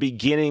is the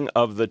beginning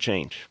of the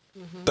change.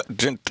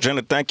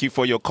 Jenna, thank you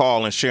for your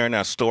call and sharing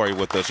that story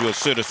with us. You're a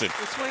citizen.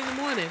 It's 2 in the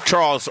morning.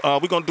 Charles,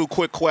 we're going to do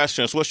quick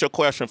questions. What's your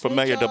question for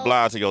Mayor de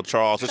Blasio,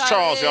 Charles? It's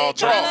Charles, y'all.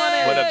 Charles.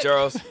 What up,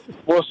 Charles?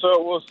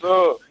 What's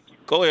up?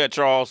 Go ahead,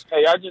 Charles.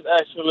 Hey, I just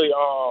actually,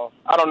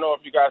 I don't know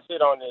if you guys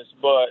hit on this,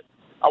 but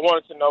I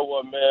wanted to know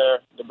what Mayor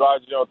de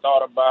Blasio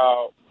thought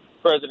about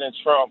President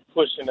Trump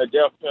pushing the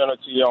death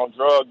penalty on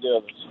drug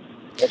dealers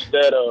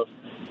instead of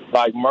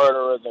like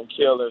murderers and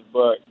killers,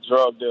 but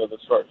drug dealers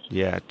first.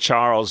 Yeah,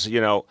 Charles,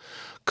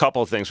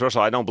 couple of things. First of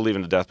all, I don't believe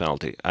in the death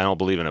penalty. I don't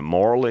believe in it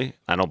morally.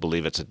 I don't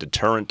believe it's a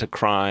deterrent to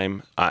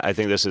crime. I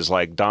think this is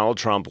like Donald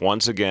Trump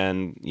once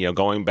again,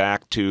 going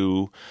back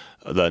to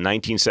the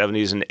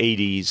 1970s and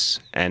 80s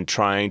and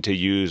trying to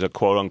use a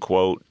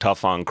quote-unquote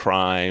tough on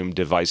crime,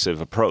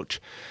 divisive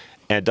approach.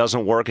 And it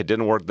doesn't work. It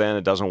didn't work then.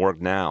 It doesn't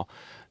work now.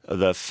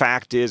 The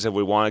fact is, if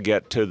we want to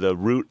get to the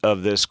root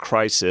of this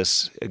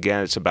crisis,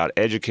 again, it's about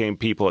educating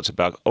people. It's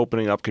about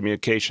opening up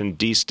communication,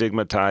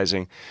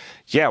 destigmatizing.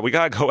 Yeah, we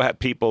got to go at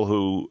people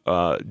who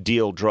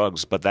deal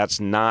drugs, but that's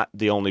not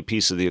the only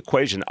piece of the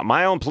equation.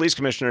 My own police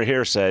commissioner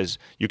here says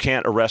you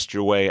can't arrest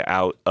your way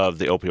out of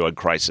the opioid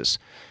crisis.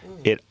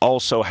 It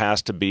also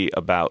has to be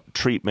about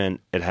treatment.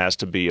 It has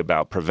to be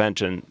about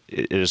prevention.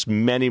 There's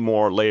many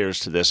more layers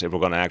to this if we're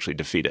going to actually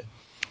defeat it.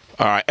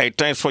 All right. Hey,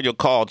 thanks for your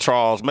call,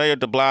 Charles. Mayor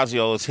de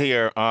Blasio is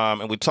here,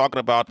 and we're talking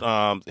about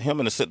him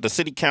and the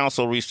city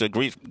council reached an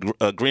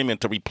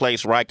agreement to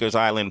replace Rikers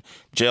Island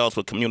jails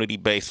with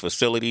community-based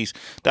facilities.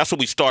 That's what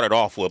we started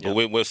off with, but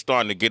we're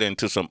starting to get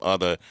into some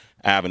other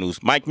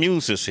avenues. Mike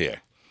Muse is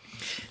here.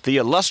 The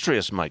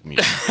illustrious Mike Muse.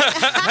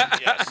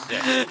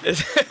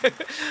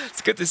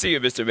 It's good to see you,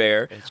 Mr.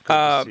 Mayor. It's good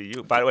to see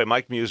you. By the way,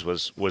 Mike Muse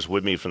was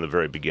with me from the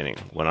very beginning.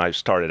 When I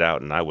started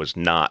out and I was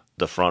not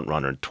the front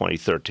runner in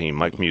 2013,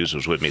 Mike Muse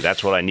was with me.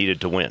 That's what I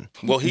needed to win.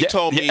 Well, he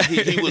told me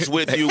he was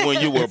with you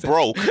when you were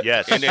broke.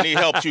 Yes. And then he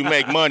helped you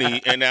make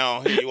money, and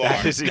now here you are.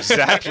 That is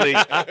exactly,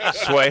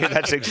 Sway,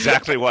 that's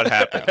exactly what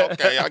happened.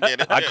 Okay, I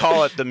get it. I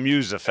call it the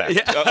Muse effect.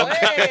 Yeah.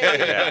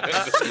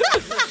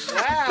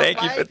 Wow,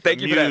 Thank you for that,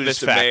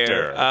 Mr.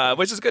 Factor. Mayor.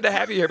 Which is good to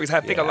have you here because I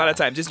think a lot of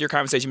times, just in your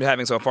conversation you've been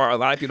having so far, a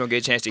lot of people don't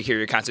get a chance to hear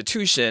your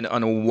constitution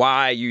on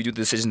why you do the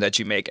decisions that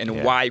you make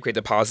and why you create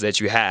the policies that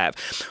you have.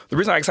 The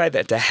reason I'm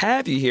excited to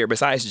have you here,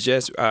 besides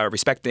just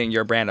respecting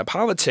your brand of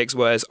politics,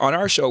 was on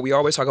our show we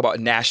always talk about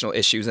national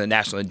issues and the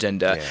national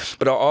agenda. Yeah.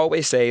 But I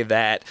always say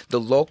that the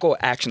local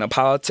action of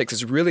politics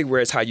is really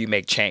where it's how you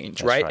make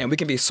change, right? And we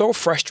can be so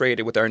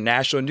frustrated with our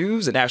national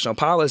news and national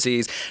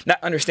policies, not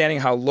understanding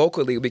how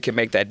locally we can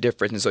make that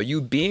difference. And so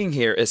you being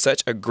here is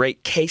such a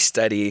great case case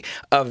study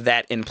of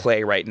that in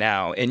play right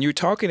now. And you're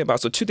talking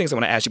about, so two things I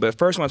want to ask you, but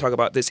first I want to talk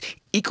about this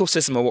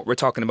ecosystem of what we're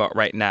talking about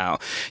right now.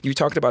 You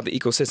talked about the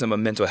ecosystem of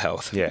mental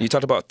health. Yeah. You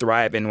talked about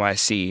Thrive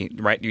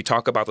NYC, right? You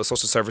talk about the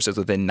social services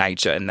within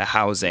NYCHA and the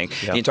housing.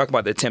 Yep. And you talk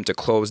about the attempt to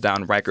close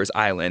down Rikers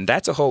Island.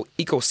 That's a whole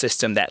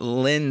ecosystem that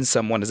lends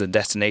someone as a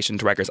destination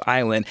to Rikers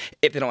Island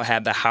if they don't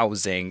have the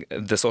housing,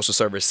 the social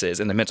services,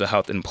 and the mental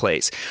health in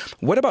place.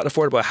 What about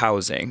affordable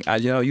housing?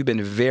 You've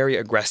been very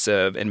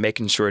aggressive in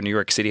making sure New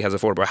York City has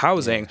affordable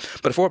housing,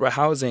 but affordable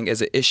housing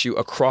is an issue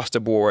across the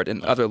board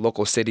in other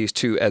local cities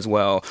too as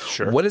well.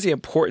 Sure. What is the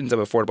importance of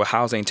affordable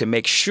housing to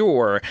make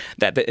sure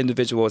that the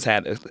individuals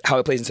have how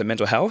it plays into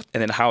mental health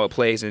and then how it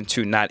plays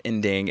into not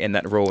ending in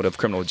that road of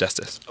criminal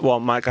justice? Well,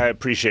 Mike, I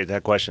appreciate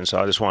that question, so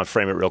I just want to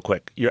frame it real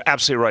quick. You're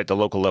absolutely right. The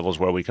local level is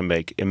where we can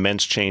make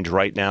immense change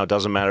right now. It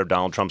doesn't matter if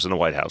Donald Trump's in the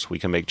White House. We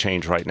can make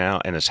change right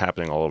now, and it's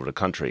happening all over the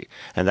country.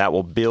 And that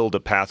will build a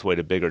pathway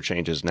to bigger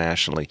changes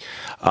nationally.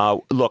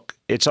 Look,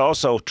 it's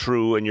also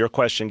true, and your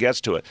question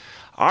gets to it.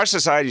 Our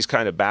society is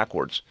kind of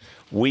backwards.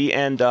 We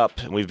end up,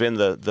 and we've been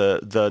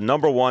the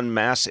number one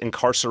mass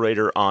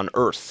incarcerator on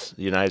earth,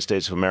 the United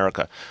States of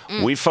America.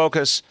 We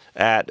focus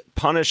at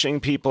punishing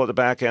people at the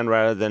back end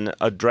rather than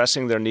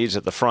addressing their needs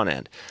at the front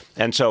end.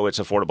 And so it's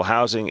affordable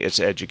housing, it's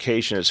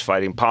education, it's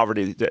fighting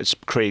poverty, it's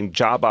creating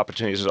job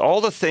opportunities,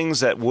 all the things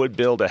that would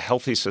build a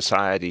healthy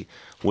society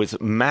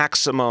with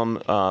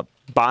maximum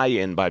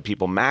buy-in by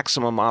people,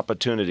 maximum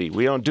opportunity.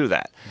 We don't do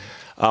that.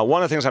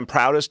 One of the things I'm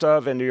proudest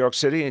of in New York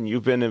City, and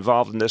you've been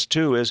involved in this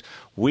too, is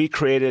we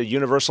created a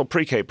universal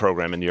pre-K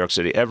program in New York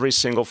City. Every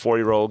single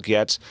 4-year-old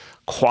gets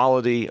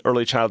quality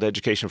early childhood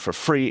education for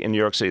free in New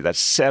York City. That's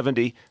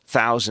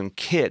 70,000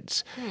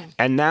 kids.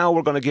 And now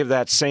we're going to give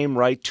that same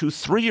right to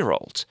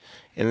 3-year-olds.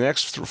 In the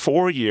next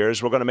 4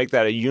 years, we're going to make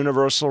that a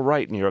universal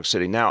right in New York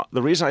City. Now,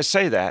 the reason I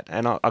say that,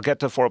 and I'll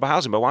get to affordable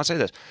housing, but I want to say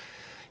this.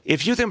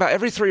 If you think about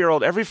every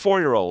 3-year-old, every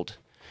 4-year-old,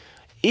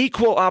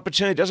 equal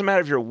opportunity, doesn't matter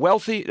if you're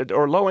wealthy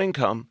or low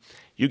income,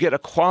 you get a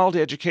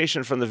quality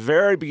education from the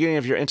very beginning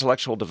of your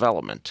intellectual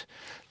development.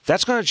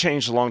 That's going to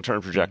change the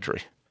long-term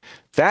trajectory.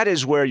 That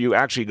is where you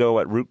actually go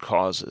at root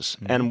causes.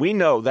 And we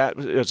know that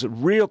it's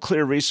real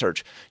clear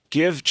research.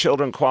 Give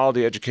children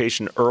quality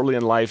education early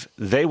in life,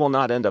 they will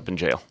not end up in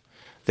jail.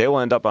 They will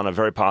end up on a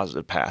very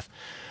positive path.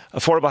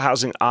 Affordable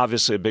housing,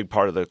 obviously a big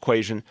part of the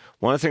equation.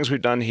 One of the things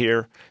we've done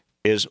here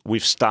is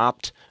we've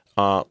stopped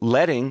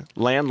letting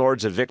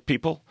landlords evict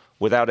people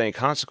without any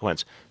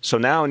consequence. So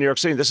now in New York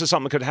City, this is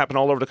something that could happen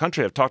all over the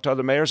country. I've talked to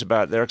other mayors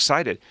about it. They're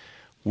excited.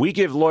 We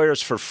give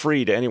lawyers for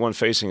free to anyone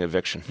facing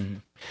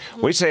eviction.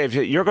 We say, if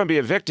you're going to be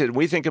evicted,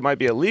 we think it might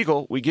be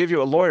illegal. We give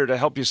you a lawyer to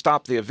help you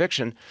stop the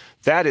eviction.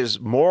 That is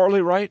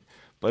morally right,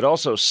 but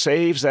also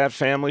saves that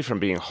family from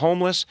being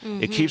homeless.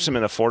 It keeps them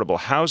in affordable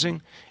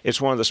housing. It's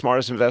one of the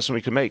smartest investments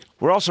we can make.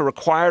 We're also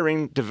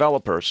requiring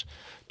developers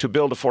to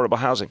build affordable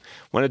housing.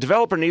 When a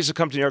developer needs to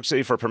come to New York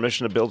City for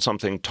permission to build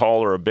something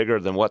taller or bigger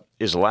than what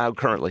is allowed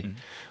currently,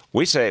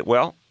 we say,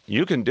 well,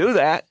 you can do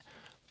that,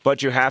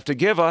 but you have to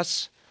give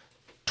us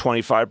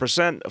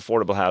 25%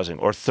 affordable housing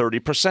or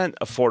 30%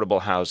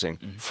 affordable housing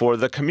for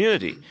the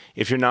community.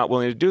 If you're not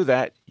willing to do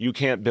that, you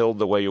can't build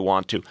the way you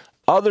want to.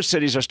 Other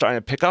cities are starting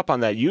to pick up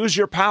on that. Use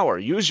your power.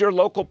 Use your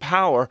local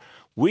power.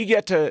 We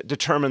get to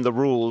determine the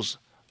rules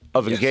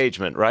of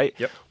engagement, right?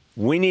 Yep.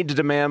 We need to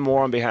demand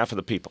more on behalf of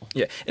the people.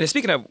 Yeah. And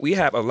speaking of, we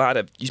have a lot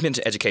of, you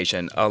mentioned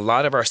education, a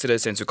lot of our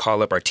citizens who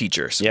call up are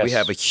teachers. Yes. We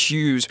have a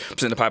huge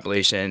percent of the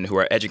population who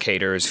are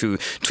educators who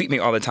tweet me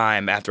all the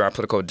time after our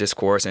political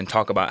discourse and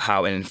talk about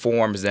how it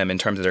informs them in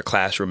terms of their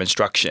classroom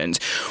instructions.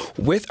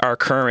 With our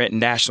current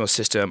national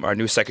system, our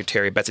new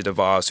secretary, Betsy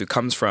DeVos, who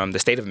comes from the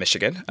state of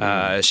Michigan,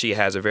 she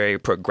has a very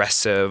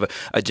progressive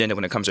agenda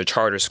when it comes to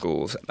charter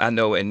schools. I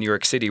know in New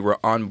York City, we're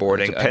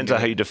onboarding. It depends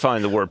on how you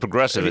define the word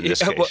progressive in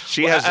this case. Well,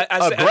 she has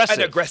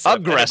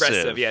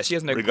aggressive. Yeah, she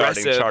has an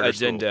regarding aggressive charter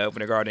agenda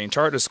regarding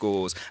charter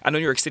schools. I know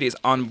New York City is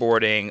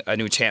onboarding a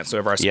new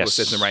chancellor of our school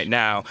system right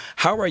now.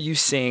 How are you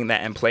seeing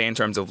that in play in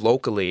terms of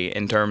locally,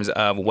 in terms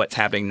of what's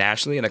happening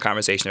nationally in the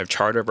conversation of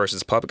charter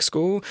versus public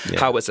school,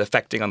 how it's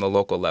affecting on the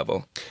local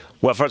level?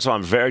 Well, first of all,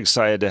 I'm very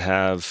excited to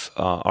have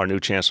our new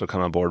chancellor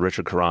come on board,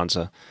 Richard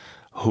Carranza,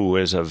 who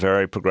is a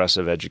very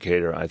progressive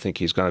educator. I think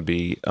he's going to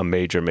be a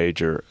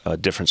major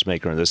difference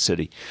maker in this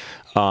city.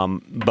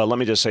 But let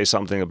me just say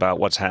something about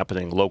what's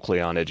happening locally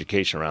on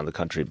education around the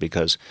country,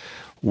 because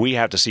we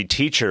have to see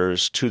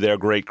teachers, to their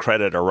great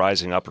credit, are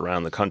rising up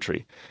around the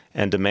country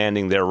and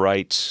demanding their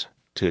rights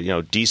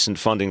to, decent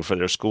funding for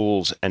their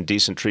schools and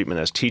decent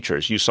treatment as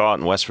teachers. You saw it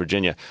in West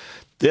Virginia.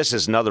 This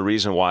is another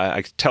reason why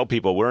I tell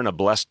people we're in a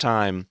blessed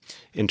time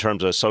in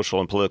terms of social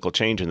and political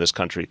change in this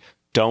country.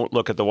 Don't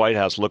look at the White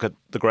House. Look at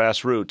the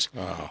grassroots.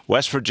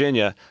 West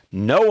Virginia,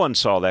 no one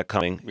saw that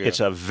coming. It's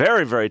a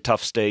very, very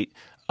tough state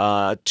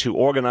to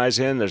organize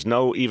in. There's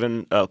no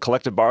even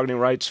collective bargaining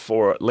rights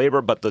for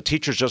labor, but the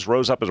teachers just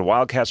rose up as a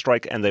wildcat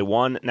strike, and they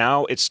won.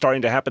 Now it's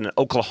starting to happen in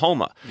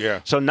Oklahoma.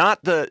 So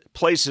not the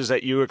places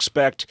that you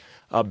expect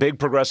big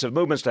progressive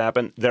movements to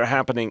happen. They're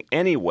happening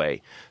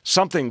anyway.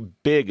 Something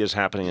big is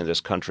happening in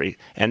this country,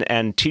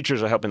 and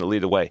teachers are helping to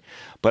lead the way.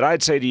 But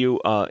I'd say to you,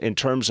 in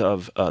terms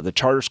of the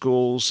charter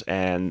schools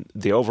and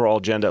the overall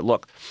agenda,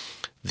 look,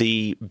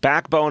 the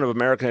backbone of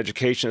American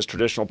education is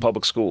traditional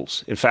public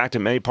schools. In fact,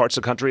 in many parts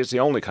of the country, it's the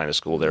only kind of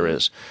school there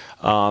is.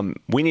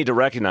 We need to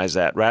recognize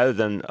that rather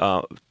than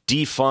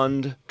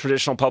defund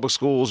traditional public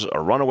schools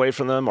or run away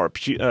from them or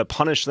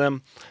punish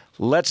them.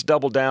 Let's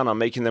double down on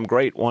making them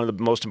great. One of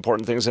the most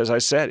important things, as I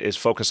said, is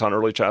focus on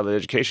early childhood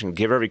education.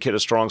 Give every kid a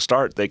strong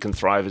start. They can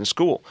thrive in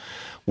school.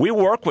 We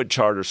work with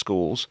charter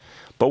schools,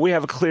 but we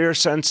have a clear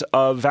sense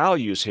of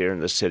values here in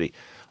the city.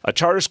 A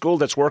charter school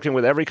that's working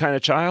with every kind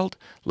of child,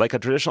 like a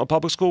traditional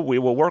public school, we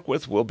will work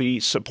with, will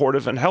be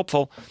supportive and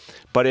helpful.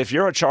 But if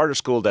you're a charter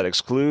school that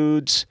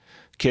excludes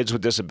kids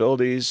with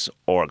disabilities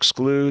or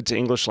excludes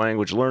English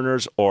language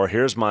learners, or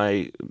here's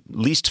my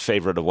least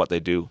favorite of what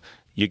they do,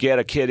 you get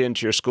a kid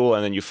into your school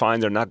and then you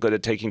find they're not good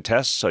at taking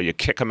tests, so you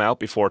kick them out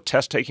before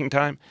test taking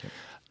time,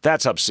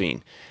 that's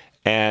obscene.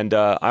 And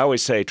I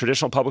always say,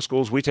 traditional public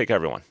schools, we take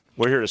everyone.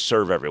 We're here to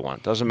serve everyone.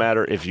 Doesn't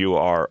matter if you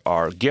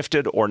are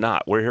gifted or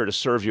not. We're here to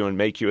serve you and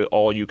make you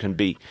all you can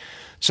be.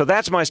 So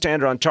that's my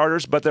standard on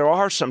charters, but there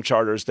are some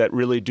charters that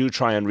really do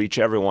try and reach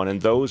everyone,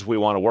 and those we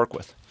want to work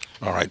with.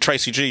 All right.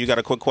 Tracy G., you got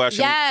a quick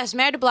question? Yes.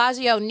 Mayor de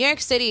Blasio, New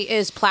York City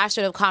is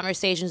plastered with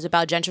conversations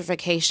about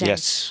gentrification.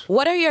 Yes.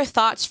 What are your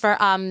thoughts for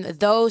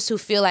those who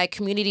feel like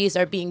communities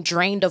are being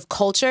drained of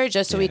culture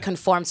just so we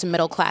conform to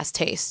middle-class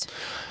taste?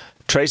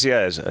 Tracy,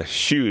 that is a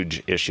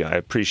huge issue. I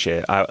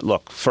appreciate it.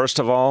 Look, first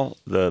of all,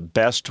 the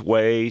best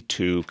way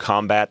to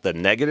combat the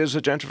negatives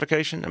of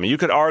gentrification, I mean, you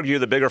could argue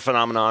the bigger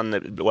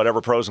phenomenon,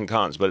 whatever pros and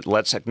cons, but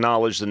let's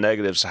acknowledge the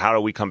negatives. How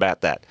do we combat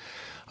that?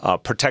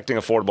 Protecting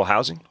affordable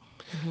housing.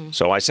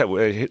 So I said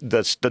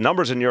the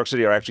numbers in New York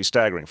City are actually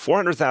staggering.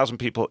 400,000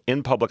 people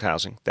in public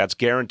housing. That's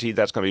guaranteed.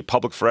 That's going to be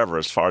public forever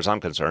as far as I'm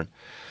concerned.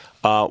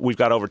 We've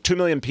got over 2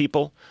 million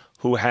people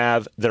who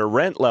have their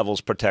rent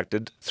levels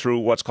protected through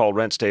what's called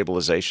rent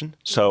stabilization.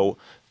 So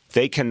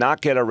they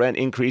cannot get a rent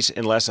increase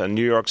unless a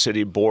New York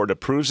City board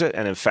approves it.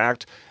 And in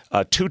fact,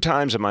 2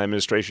 times in my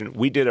administration,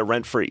 we did a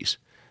rent freeze.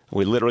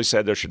 We literally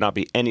said there should not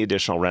be any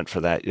additional rent for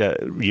that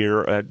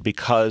year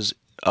because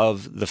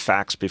of the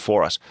facts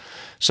before us.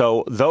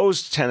 So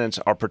those tenants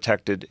are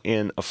protected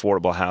in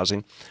affordable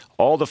housing.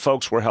 All the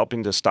folks we're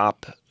helping to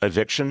stop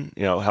eviction,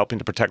 helping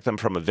to protect them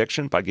from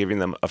eviction by giving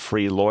them a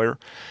free lawyer.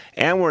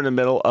 And we're in the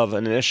middle of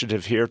an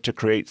initiative here to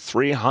create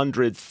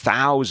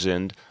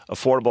 300,000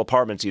 affordable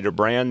apartments, either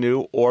brand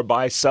new or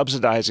by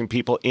subsidizing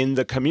people in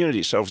the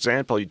community. So, for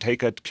example, you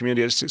take a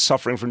community that's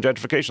suffering from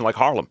gentrification like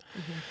Harlem.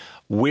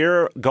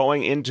 We're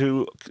going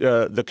into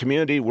the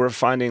community. We're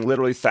finding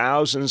literally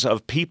thousands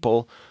of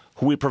people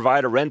who we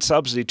provide a rent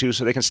subsidy to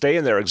so they can stay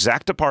in their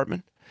exact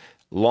apartment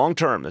long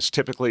term. It's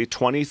typically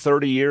 20,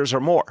 30 years or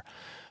more.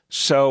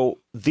 So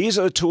these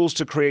are the tools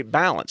to create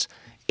balance.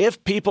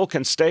 If people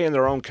can stay in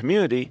their own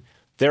community,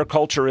 their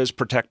culture is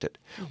protected.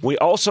 We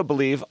also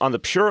believe on the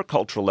pure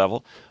cultural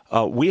level,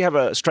 we have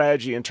a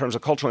strategy in terms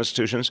of cultural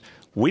institutions.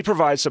 We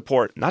provide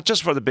support not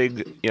just for the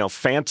big,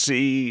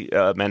 fancy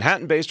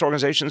Manhattan-based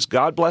organizations.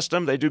 God bless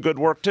them. They do good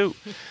work too.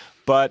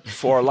 But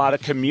for a lot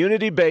of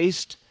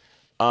community-based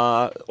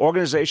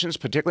organizations,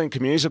 particularly in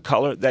communities of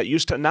color, that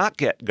used to not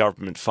get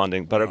government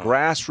funding, but are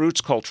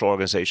grassroots cultural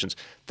organizations.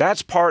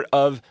 That's part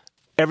of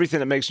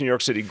everything that makes New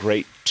York City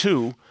great,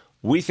 too.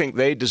 We think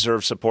they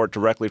deserve support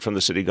directly from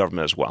the city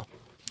government as well.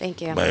 Thank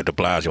you. Mayor de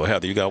Blasio.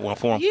 Heather, you got one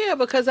for him? Yeah,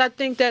 because I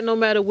think that no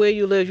matter where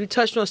you live, you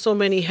touched on so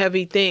many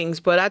heavy things,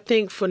 but I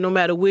think for no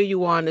matter where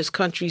you are in this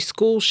country,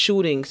 school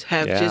shootings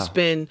have just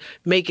been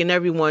making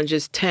everyone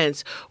just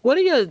tense.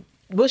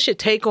 What's your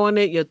take on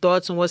it, your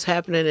thoughts on what's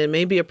happening, and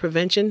maybe a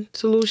prevention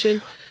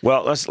solution?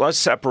 Well, let's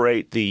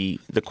separate the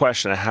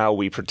question of how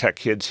we protect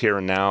kids here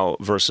and now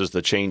versus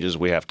the changes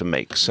we have to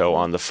make. So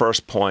on the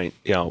first point,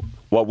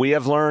 what we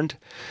have learned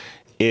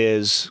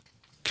is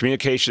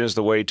communication is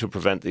the way to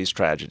prevent these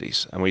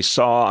tragedies. And we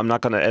saw, I'm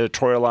not going to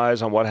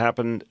editorialize on what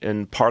happened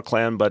in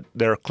Parkland, but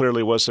there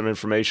clearly was some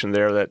information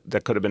there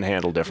that could have been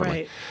handled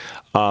differently.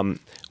 Right.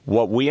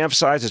 What we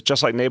emphasize is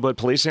just like neighborhood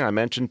policing. I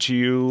mentioned to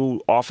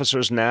you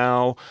officers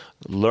now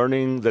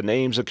learning the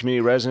names of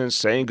community residents,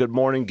 saying good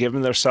morning, give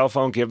them their cell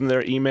phone, give them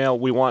their email.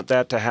 We want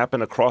that to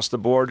happen across the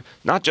board,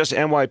 not just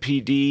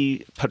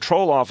NYPD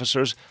patrol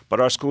officers, but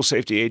our school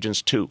safety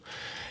agents too.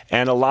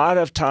 And a lot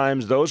of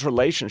times those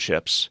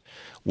relationships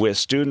with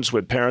students,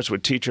 with parents,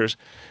 with teachers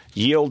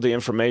yield the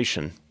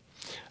information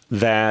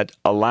that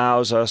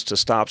allows us to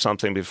stop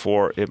something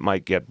before it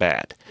might get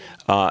bad.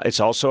 It's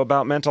also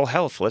about mental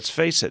health. Let's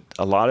face it.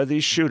 A lot of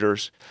these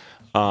shooters,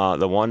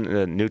 the one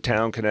in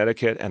Newtown,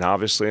 Connecticut, and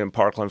obviously in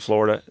Parkland,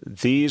 Florida,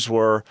 these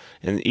were,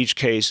 in each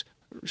case,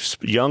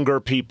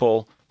 younger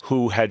people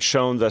who had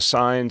shown the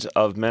signs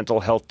of mental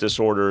health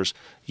disorders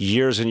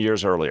years and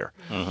years earlier.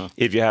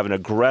 If you have an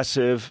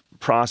aggressive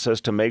process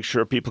to make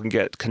sure people can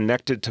get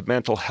connected to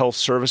mental health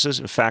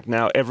services. In fact,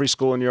 now every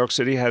school in New York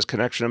City has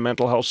connection to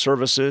mental health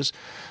services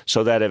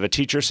so that if a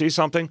teacher sees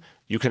something,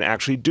 you can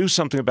actually do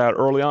something about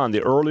early on.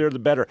 The earlier, the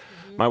better.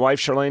 My wife,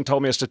 Charlene,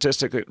 told me a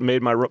statistic that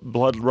made my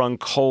blood run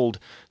cold.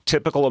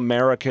 Typical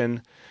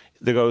American,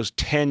 there goes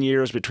 10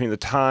 years between the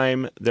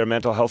time their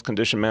mental health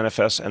condition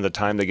manifests and the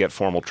time they get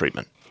formal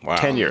treatment. Wow.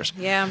 10 years.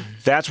 Yeah.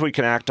 That's what we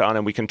can act on,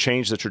 and we can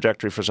change the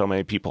trajectory for so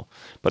many people.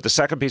 But the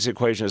second piece of the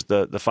equation is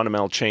the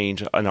fundamental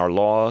change in our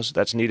laws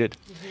that's needed.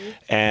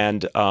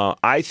 And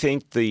I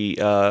think the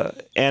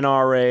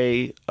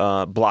NRA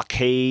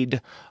blockade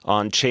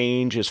on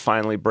change is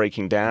finally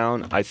breaking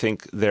down. I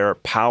think their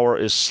power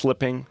is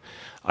slipping.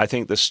 I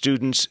think the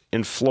students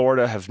in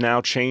Florida have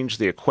now changed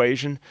the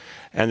equation.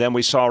 And then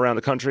we saw around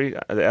the country,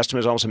 the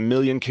estimate is almost 1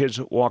 million kids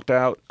walked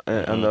out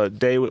on the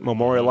day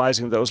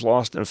memorializing those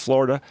lost in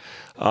Florida.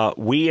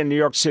 We in New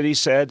York City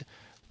said,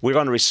 we're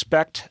going to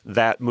respect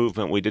that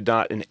movement. We did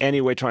not in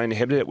any way try and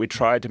inhibit it. We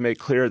tried to make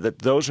clear that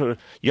those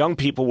young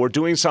people were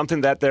doing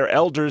something that their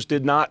elders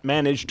did not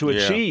manage to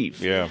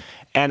achieve. Yeah.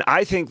 And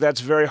I think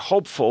that's very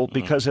hopeful,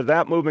 because if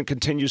that movement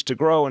continues to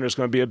grow, and there's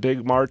going to be a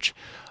big march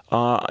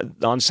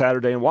on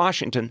Saturday in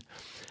Washington,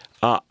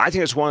 I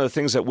think it's one of the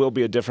things that will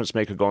be a difference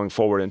maker going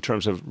forward in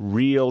terms of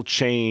real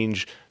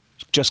change,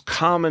 just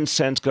common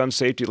sense gun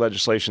safety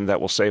legislation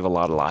that will save a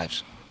lot of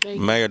lives.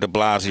 Mayor de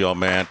Blasio,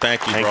 man,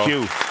 thank you, bro. Thank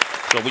you.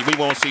 So we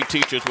won't see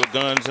teachers with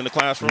guns in the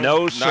classroom?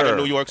 No, sir. Not in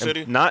New York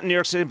City? Not in New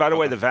York City. By the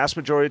way, the vast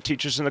majority of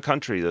teachers in the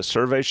country, the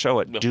surveys show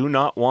it, do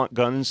not want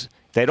guns.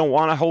 They don't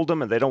want to hold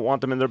them, and they don't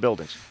want them in their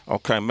buildings.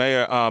 Okay,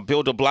 Mayor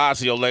Bill de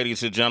Blasio,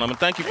 ladies and gentlemen,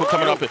 thank you for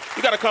coming up here.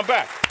 You got to come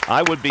back.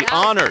 I would be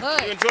honored.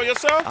 You enjoy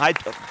yourself?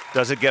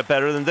 Does it get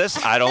better than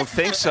this? I don't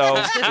think so.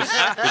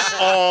 It's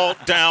all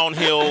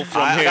downhill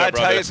from here, I gotta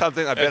brother. tell you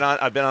something.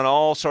 I've been on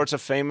all sorts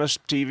of famous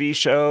TV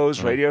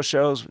shows, radio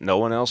shows. No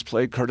one else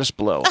played Curtis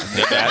Blow.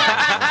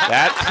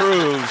 that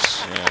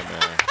proves,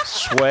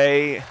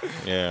 Sway,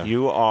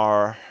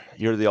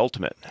 you're the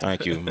ultimate.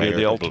 Thank you, Mayor. You're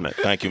the ultimate.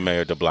 Thank you,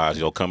 Mayor de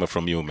Blasio. Coming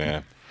from you,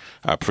 man.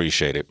 I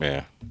appreciate it,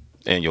 man.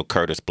 And your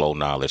Curtis Blow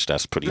knowledge,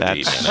 that's pretty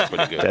deep, man. That's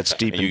pretty good. That's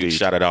deep and you indeed.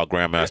 shouted out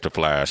Grandmaster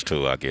Flash,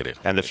 too. I get it.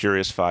 And the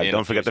Furious Five. And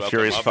Don't forget the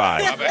Furious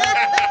Five.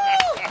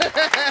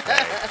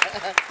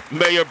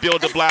 Mayor Bill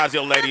de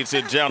Blasio, ladies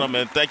and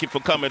gentlemen, thank you for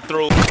coming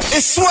through.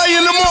 It's Sway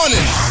in the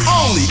morning,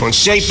 only on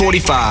Shea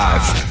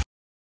 45.